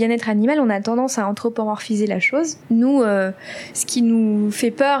 Et le bien-être animal, on a tendance à anthropomorphiser la chose. Nous, ce qui nous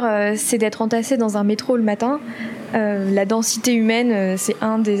fait peur, c'est d'être entassés dans un métro le matin. La densité humaine, c'est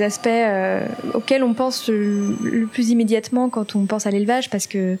un des aspects auxquels on pense le plus immédiatement quand on pense à l'élevage, parce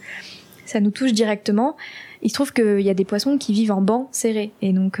que ça nous touche directement. Il se trouve qu'il y a des poissons qui vivent en bancs serrés.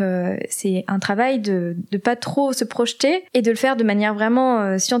 Et donc, c'est un travail de pas trop se projeter et de le faire de manière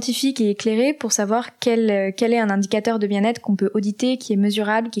vraiment scientifique et éclairée pour savoir quel est un indicateur de bien-être qu'on peut auditer, qui est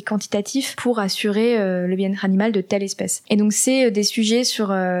mesurable, qui est quantitatif pour assurer le bien-être animal de telle espèce. Et donc, c'est des sujets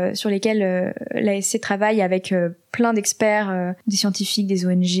sur lesquels l'ASC travaille avec plein d'experts, des scientifiques, des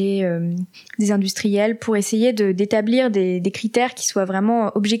ONG, des industriels, pour essayer d'établir des critères qui soient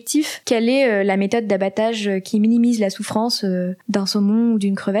vraiment objectifs. Quelle est la méthode d'abattage qui minimise la souffrance d'un saumon ou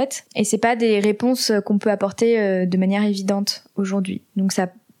d'une crevette? Et c'est pas des réponses qu'on peut apporter de manière évidente aujourd'hui. Donc ça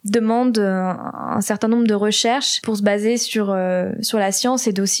demande un certain nombre de recherches pour se baser sur la science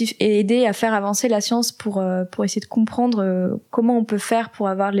et aider à faire avancer la science pour essayer de comprendre comment on peut faire pour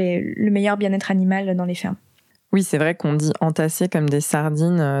avoir le meilleur bien-être animal dans les fermes. Oui, c'est vrai qu'on dit entassés comme des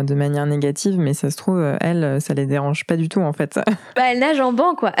sardines de manière négative, mais ça se trouve, elles, ça les dérange pas du tout, en fait. Bah, elles nagent en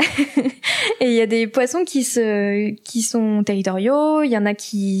banc, quoi. Et il y a des poissons qui sont territoriaux, il y en a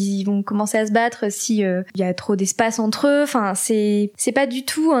qui vont commencer à se battre si il y a trop d'espace entre eux. Enfin, c'est pas du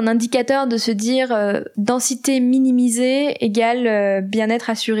tout un indicateur de se dire densité minimisée égale bien-être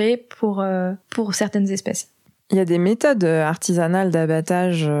assuré pour certaines espèces. Il y a des méthodes artisanales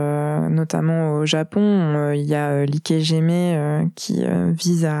d'abattage, notamment au Japon. Il y a l'ikegeme qui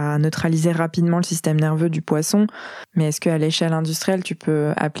vise à neutraliser rapidement le système nerveux du poisson. Mais est-ce qu'à l'échelle industrielle, tu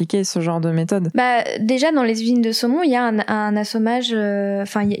peux appliquer ce genre de méthode? Bah, déjà, dans les usines de saumon, il y a un assommage...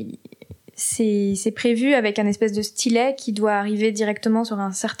 c'est prévu avec un espèce de stylet qui doit arriver directement sur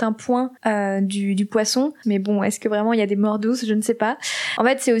un certain point du poisson. Mais bon, est-ce que vraiment il y a des morts douces? Je ne sais pas. En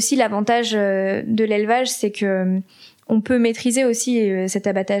fait, c'est aussi l'avantage de l'élevage, c'est que on peut maîtriser aussi cet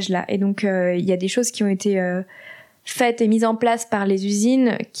abattage-là. Et donc, il y a des choses qui ont été faites et mises en place par les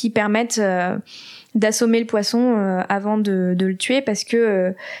usines qui permettent d'assommer le poisson avant de le tuer, parce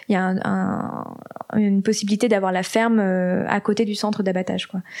que il y a une possibilité d'avoir la ferme à côté du centre d'abattage,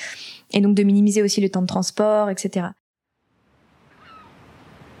 quoi. Et donc de minimiser aussi le temps de transport, etc.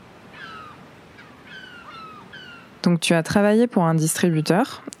 Donc tu as travaillé pour un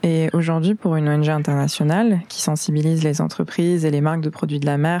distributeur et aujourd'hui pour une ONG internationale qui sensibilise les entreprises et les marques de produits de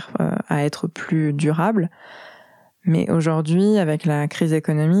la mer à être plus durables. Mais aujourd'hui, avec la crise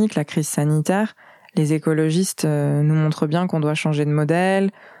économique, la crise sanitaire, les écologistes nous montrent bien qu'on doit changer de modèle,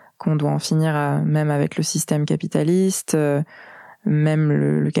 qu'on doit en finir même avec le système capitaliste, même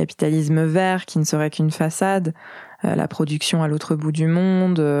le capitalisme vert qui ne serait qu'une façade, la production à l'autre bout du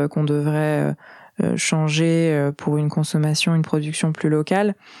monde, qu'on devrait changer pour une consommation, une production plus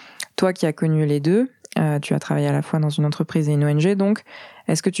locale. Toi qui as connu les deux, tu as travaillé à la fois dans une entreprise et une ONG, donc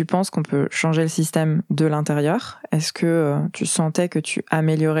est-ce que tu penses qu'on peut changer le système de l'intérieur ? Est-ce que tu sentais que tu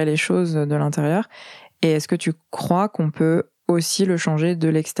améliorais les choses de l'intérieur ? Et est-ce que tu crois qu'on peut aussi le changer de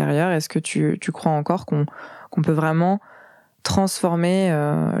l'extérieur ? Est-ce que tu crois encore qu'on peut vraiment transformer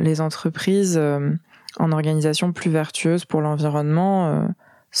les entreprises en organisations plus vertueuses pour l'environnement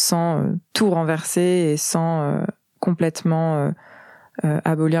sans tout renverser et sans complètement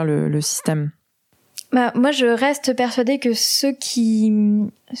abolir le système ? Moi, je reste persuadée que ce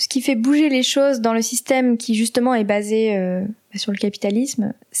qui fait bouger les choses dans le système qui justement est basé sur le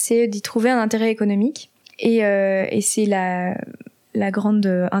capitalisme, c'est d'y trouver un intérêt économique. Et c'est la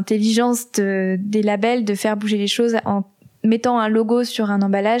grande intelligence des labels de faire bouger les choses en mettant un logo sur un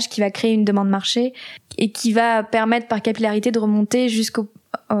emballage qui va créer une demande marché et qui va permettre par capillarité de remonter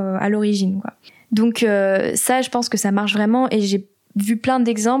à l'origine, quoi. Donc ça, je pense que ça marche vraiment et j'ai vu plein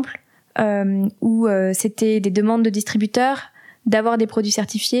d'exemples où c'était des demandes de distributeurs d'avoir des produits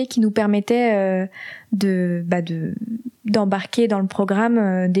certifiés qui nous permettaient d'embarquer dans le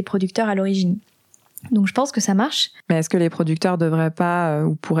programme des producteurs à l'origine. Donc je pense que ça marche. Mais est-ce que les producteurs devraient pas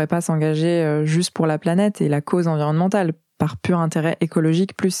ou pourraient pas s'engager juste pour la planète et la cause environnementale par pur intérêt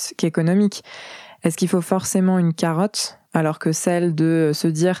écologique plus qu'économique ? Est-ce qu'il faut forcément une carotte alors que celle de se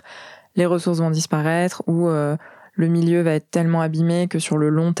dire les ressources vont disparaître ou le milieu va être tellement abîmé que sur le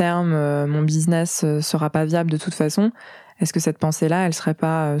long terme, mon business sera pas viable de toute façon. Est-ce que cette pensée-là, elle serait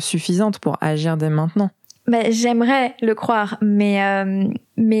pas suffisante pour agir dès maintenant ? J'aimerais le croire, mais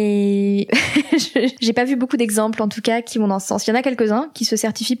j'ai pas vu beaucoup d'exemples en tout cas qui vont dans ce sens. Il y en a quelques-uns qui se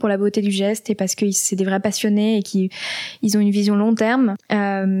certifient pour la beauté du geste et parce que c'est des vrais passionnés et ils ont une vision long terme,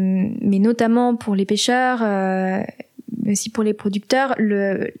 mais notamment pour les pêcheurs, mais aussi pour les producteurs,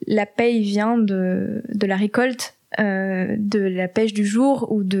 la paye vient de la récolte, de la pêche du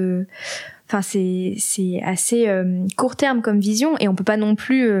jour ou de, enfin c'est assez court terme comme vision et on peut pas non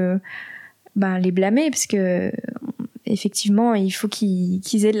plus les blâmer parce que effectivement il faut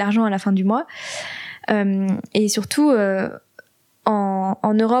qu'ils aient de l'argent à la fin du mois, et surtout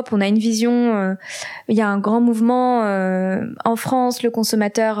en Europe on a une vision, il y a un grand mouvement en France, le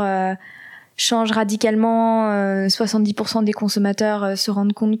consommateur change radicalement, 70% des consommateurs se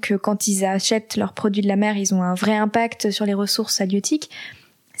rendent compte que quand ils achètent leurs produits de la mer, ils ont un vrai impact sur les ressources halieutiques.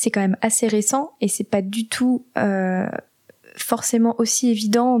 C'est quand même assez récent et c'est pas du tout forcément aussi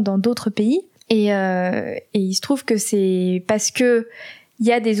évident dans d'autres pays. Et il se trouve que c'est parce que il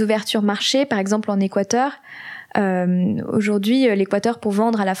y a des ouvertures marché, par exemple en Équateur. Aujourd'hui, l'Équateur, pour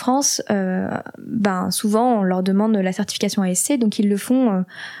vendre à la France, souvent on leur demande la certification ASC, donc ils le font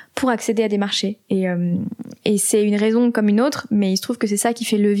pour accéder à des marchés. Et c'est une raison comme une autre, mais il se trouve que c'est ça qui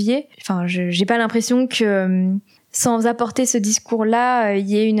fait levier. Enfin, j'ai pas l'impression que sans apporter ce discours-là, il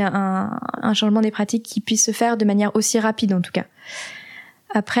y ait un changement des pratiques qui puisse se faire de manière aussi rapide, en tout cas.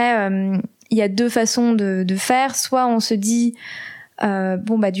 Après, il y a deux façons de faire. Soit on se dit,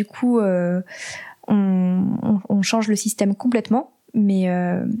 du coup, on change le système complètement, mais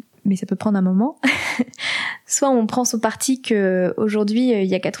ça peut prendre un moment. Soit on prend son parti que aujourd'hui il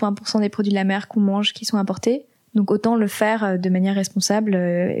y a 80% des produits de la mer qu'on mange qui sont importés, donc autant le faire de manière responsable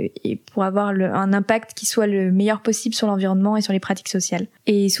et pour avoir un impact qui soit le meilleur possible sur l'environnement et sur les pratiques sociales.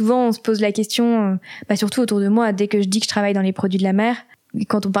 Et souvent on se pose la question, surtout autour de moi, dès que je dis que je travaille dans les produits de la mer,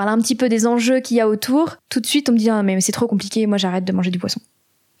 quand on parle un petit peu des enjeux qu'il y a autour, tout de suite on me dit mais c'est trop compliqué, moi j'arrête de manger du poisson.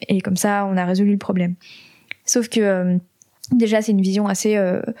 Et comme ça on a résolu le problème. Sauf que déjà, c'est une vision assez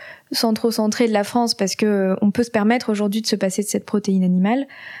centrée de la France parce que on peut se permettre aujourd'hui de se passer de cette protéine animale.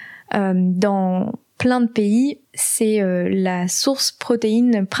 Dans plein de pays, c'est la source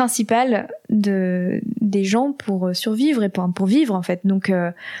protéine principale des gens pour survivre et pour vivre en fait. Donc,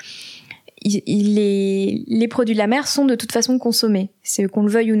 les produits de la mer sont de toute façon consommés, c'est qu'on le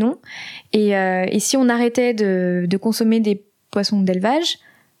veuille ou non. Et si on arrêtait de consommer des poissons d'élevage,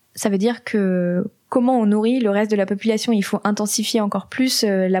 ça veut dire que comment on nourrit le reste de la population ? Il faut intensifier encore plus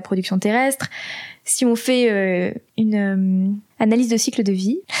la production terrestre. Si on fait une analyse de cycle de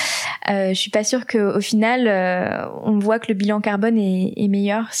vie, je suis pas sûre qu'au final, on voit que le bilan carbone est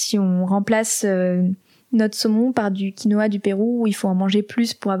meilleur si on remplace notre saumon part du quinoa du Pérou où il faut en manger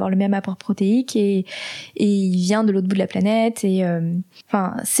plus pour avoir le même apport protéique et il vient de l'autre bout de la planète et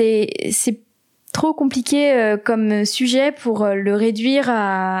c'est trop compliqué comme sujet pour le réduire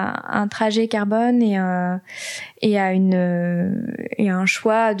à un trajet carbone et à un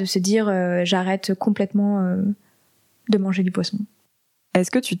choix de se dire j'arrête complètement de manger du poisson.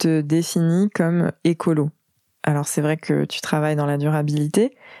 Est-ce que tu te définis comme écolo ? Alors c'est vrai que tu travailles dans la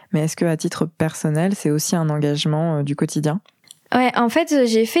durabilité, mais est-ce que à titre personnel, c'est aussi un engagement du quotidien ? Ouais, en fait,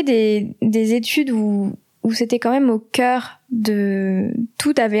 j'ai fait des études où c'était quand même au cœur de...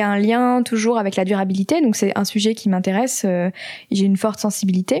 Tout avait un lien toujours avec la durabilité, donc c'est un sujet qui m'intéresse, j'ai une forte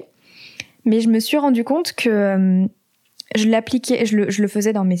sensibilité. Mais je me suis rendu compte que je l'appliquais, je le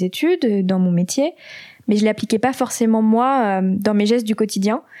faisais dans mes études, dans mon métier, mais je l'appliquais pas forcément moi dans mes gestes du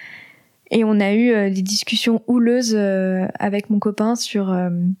quotidien. Et on a eu des discussions houleuses avec mon copain sur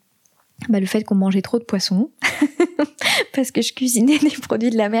le fait qu'on mangeait trop de poissons parce que je cuisinais des produits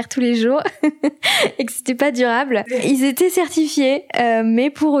de la mer tous les jours et que c'était pas durable. Ils étaient certifiés, mais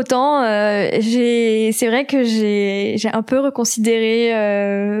pour autant, c'est vrai que j'ai un peu reconsidéré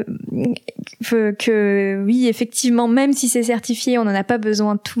que oui, effectivement, même si c'est certifié, on n'en a pas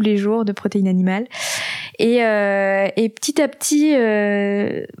besoin tous les jours de protéines animales. Et petit à petit,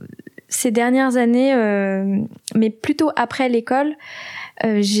 ces dernières années, mais plutôt après l'école,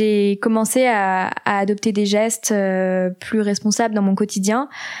 j'ai commencé à adopter des gestes plus responsables dans mon quotidien.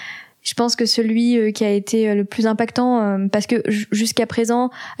 Je pense que celui qui a été le plus impactant, parce que jusqu'à présent,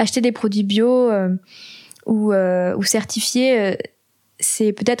 acheter des produits bio ou certifiés,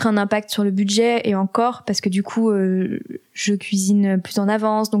 c'est peut-être un impact sur le budget et encore, parce que du coup, je cuisine plus en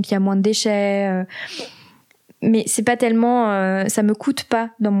avance, donc il y a moins de déchets. Mais c'est pas tellement, ça me coûte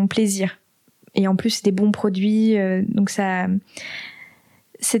pas dans mon plaisir. Et en plus, c'est des bons produits, donc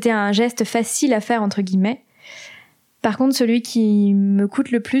c'était un geste facile à faire entre guillemets. Par contre, celui qui me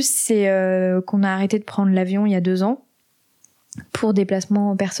coûte le plus, c'est qu'on a arrêté de prendre l'avion il y a 2 ans pour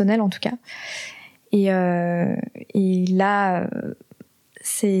déplacement personnel en tout cas. Et là,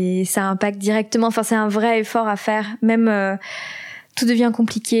 ça impacte directement. Enfin, c'est un vrai effort à faire. Même tout devient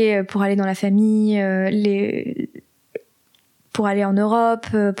compliqué pour aller dans la famille, pour aller en Europe,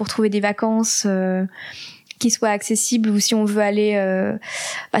 pour trouver des vacances qui soient accessibles, ou si on veut aller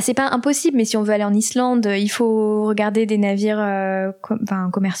c'est pas impossible, mais si on veut aller en Islande, il faut regarder des navires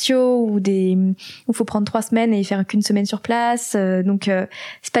commerciaux ou où faut prendre 3 semaines et faire qu'une semaine sur place, donc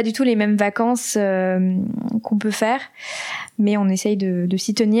c'est pas du tout les mêmes vacances qu'on peut faire, mais on essaye de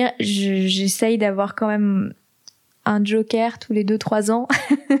s'y tenir. J'essaye d'avoir quand même un joker tous les 2-3 ans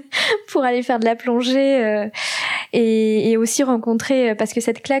pour aller faire de la plongée et aussi rencontrer, parce que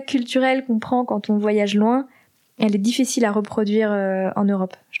cette claque culturelle qu'on prend quand on voyage loin, elle est difficile à reproduire en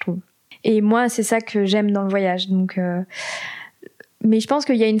Europe, je trouve. Et moi, c'est ça que j'aime dans le voyage. Donc, mais je pense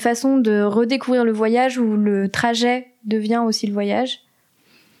qu'il y a une façon de redécouvrir le voyage où le trajet devient aussi le voyage.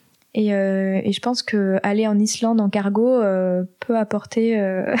 Et je pense que aller en Islande en cargo peut apporter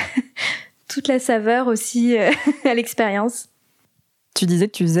toute la saveur aussi à l'expérience. Tu disais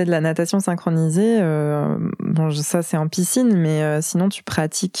que tu faisais de la natation synchronisée. Ça, c'est en piscine, mais sinon, tu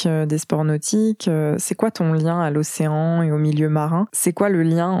pratiques des sports nautiques. C'est quoi ton lien à l'océan et au milieu marin ? C'est quoi le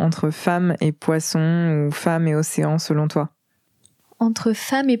lien entre femmes et poissons ou femmes et océan, selon toi ? Entre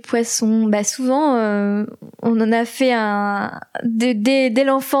femmes et poissons, souvent, on en a fait dès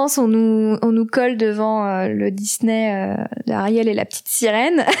l'enfance, on nous colle devant le Disney d'Ariel et la petite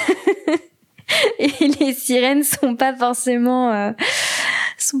sirène. Et les sirènes sont pas forcément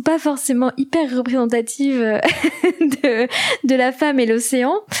hyper représentatives de la femme et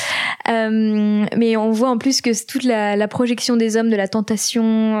l'océan. Mais on voit en plus que toute la projection des hommes de la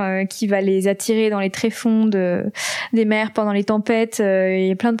tentation qui va les attirer dans les tréfonds des mers pendant les tempêtes. Il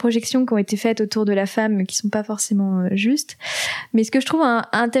y a plein de projections qui ont été faites autour de la femme qui sont pas forcément justes. Mais ce que je trouve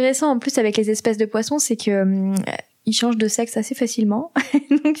intéressant en plus avec les espèces de poissons, c'est que ils changent de sexe assez facilement.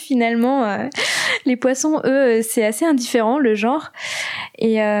 Donc finalement, les poissons, eux, c'est assez indifférent, le genre.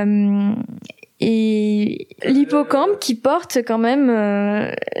 Et l'hippocampe qui porte quand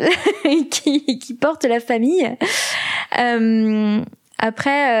même... qui porte la famille.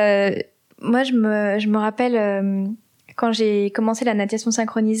 Après, moi, je me rappelle... quand j'ai commencé la natation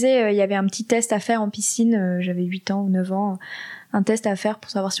synchronisée, il y avait un petit test à faire en piscine. J'avais 8 ans ou 9 ans. Un test à faire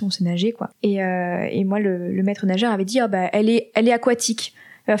pour savoir si on sait nager, quoi. Et moi, le maître nageur avait dit, elle est aquatique.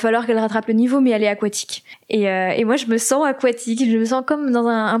 Il va falloir qu'elle rattrape le niveau, mais elle est aquatique. Et moi, je me sens aquatique. Je me sens comme dans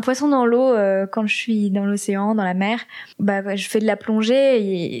un poisson dans l'eau quand je suis dans l'océan, dans la mer. Je fais de la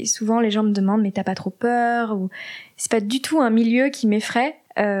plongée et souvent les gens me demandent, mais t'as pas trop peur ? Ou c'est pas du tout un milieu qui m'effraie.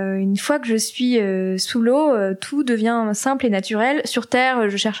 Une fois que je suis sous l'eau, tout devient simple et naturel. Sur terre,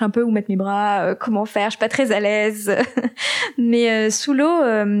 je cherche un peu où mettre mes bras, comment faire, je suis pas très à l'aise. Mais sous l'eau,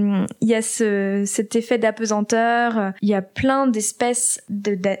 il y a cet effet d'apesanteur, il y a plein d'espèces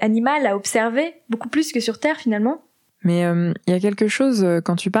d'animaux à observer, beaucoup plus que sur terre finalement. Mais il y a quelque chose,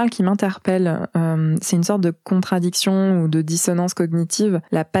 quand tu parles, qui m'interpelle. C'est une sorte de contradiction ou de dissonance cognitive.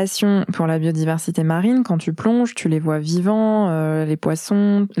 La passion pour la biodiversité marine, quand tu plonges, tu les vois vivants, les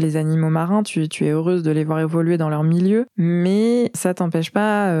poissons, les animaux marins, tu es heureuse de les voir évoluer dans leur milieu, mais ça t'empêche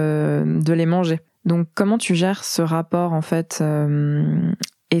pas de les manger. Donc comment tu gères ce rapport, en fait,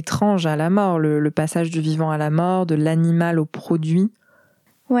 étrange à la mort, le passage du vivant à la mort, de l'animal au produit?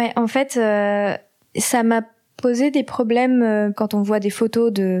 Ouais, en fait, ça m'a poser des problèmes quand on voit des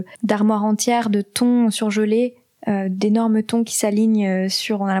photos d'armoires entières de thon surgelés, d'énormes thons qui s'alignent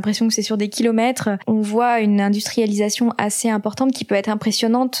on a l'impression que c'est sur des kilomètres. On voit une industrialisation assez importante qui peut être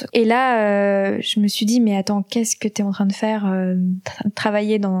impressionnante. Et là, je me suis dit, mais attends, qu'est-ce que t'es en train de faire?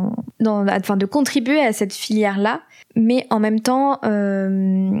 Travailler de contribuer à cette filière-là. Mais en même temps,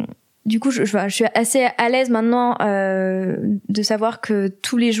 du coup, je suis assez à l'aise maintenant de savoir que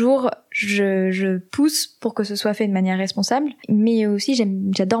tous les jours, je pousse pour que ce soit fait de manière responsable. Mais aussi,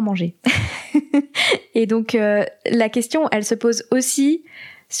 j'adore manger. Et donc, la question, elle se pose aussi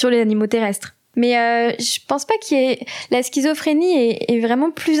sur les animaux terrestres. Mais je pense pas la schizophrénie est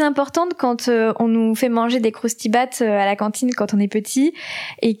vraiment plus importante quand on nous fait manger des croustibat à la cantine quand on est petit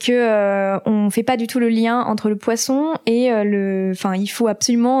et que on fait pas du tout le lien entre le poisson et il faut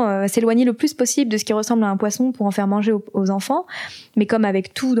absolument s'éloigner le plus possible de ce qui ressemble à un poisson pour en faire manger aux enfants. Mais comme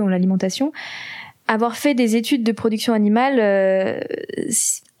avec tout dans l'alimentation, avoir fait des études de production animale,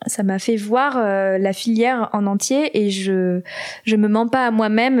 ça m'a fait voir la filière en entier et je me mens pas à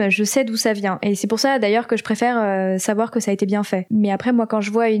moi-même, je sais d'où ça vient. Et c'est pour ça d'ailleurs que je préfère savoir que ça a été bien fait. Mais après, moi, quand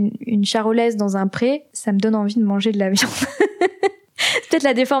je vois une charolaise dans un pré, ça me donne envie de manger de la viande. C'est peut-être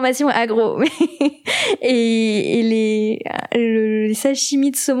la déformation agro. Et les sashimi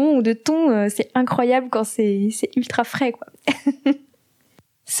de saumon ou de thon, c'est incroyable quand c'est ultra frais, quoi.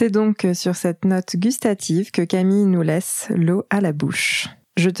 C'est donc sur cette note gustative que Camille nous laisse l'eau à la bouche.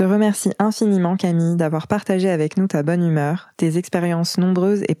 Je te remercie infiniment, Camille, d'avoir partagé avec nous ta bonne humeur, tes expériences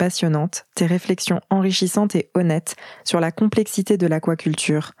nombreuses et passionnantes, tes réflexions enrichissantes et honnêtes sur la complexité de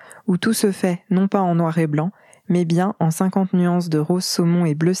l'aquaculture, où tout se fait non pas en noir et blanc, mais bien en 50 nuances de rose saumon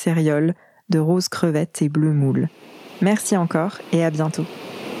et bleu céréole, de rose crevette et bleu moule. Merci encore et à bientôt.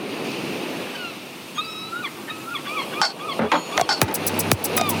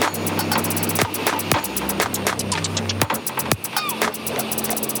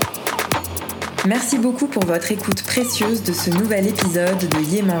 Merci beaucoup pour votre écoute précieuse de ce nouvel épisode de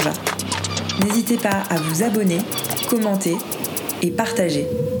Yemanja. N'hésitez pas à vous abonner, commenter et partager.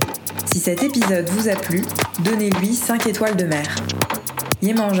 Si cet épisode vous a plu, donnez-lui 5 étoiles de mer.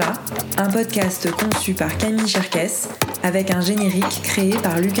 Yemanja, un podcast conçu par Camille Cherkes avec un générique créé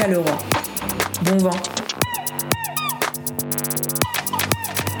par Lucas Leroy. Bon vent!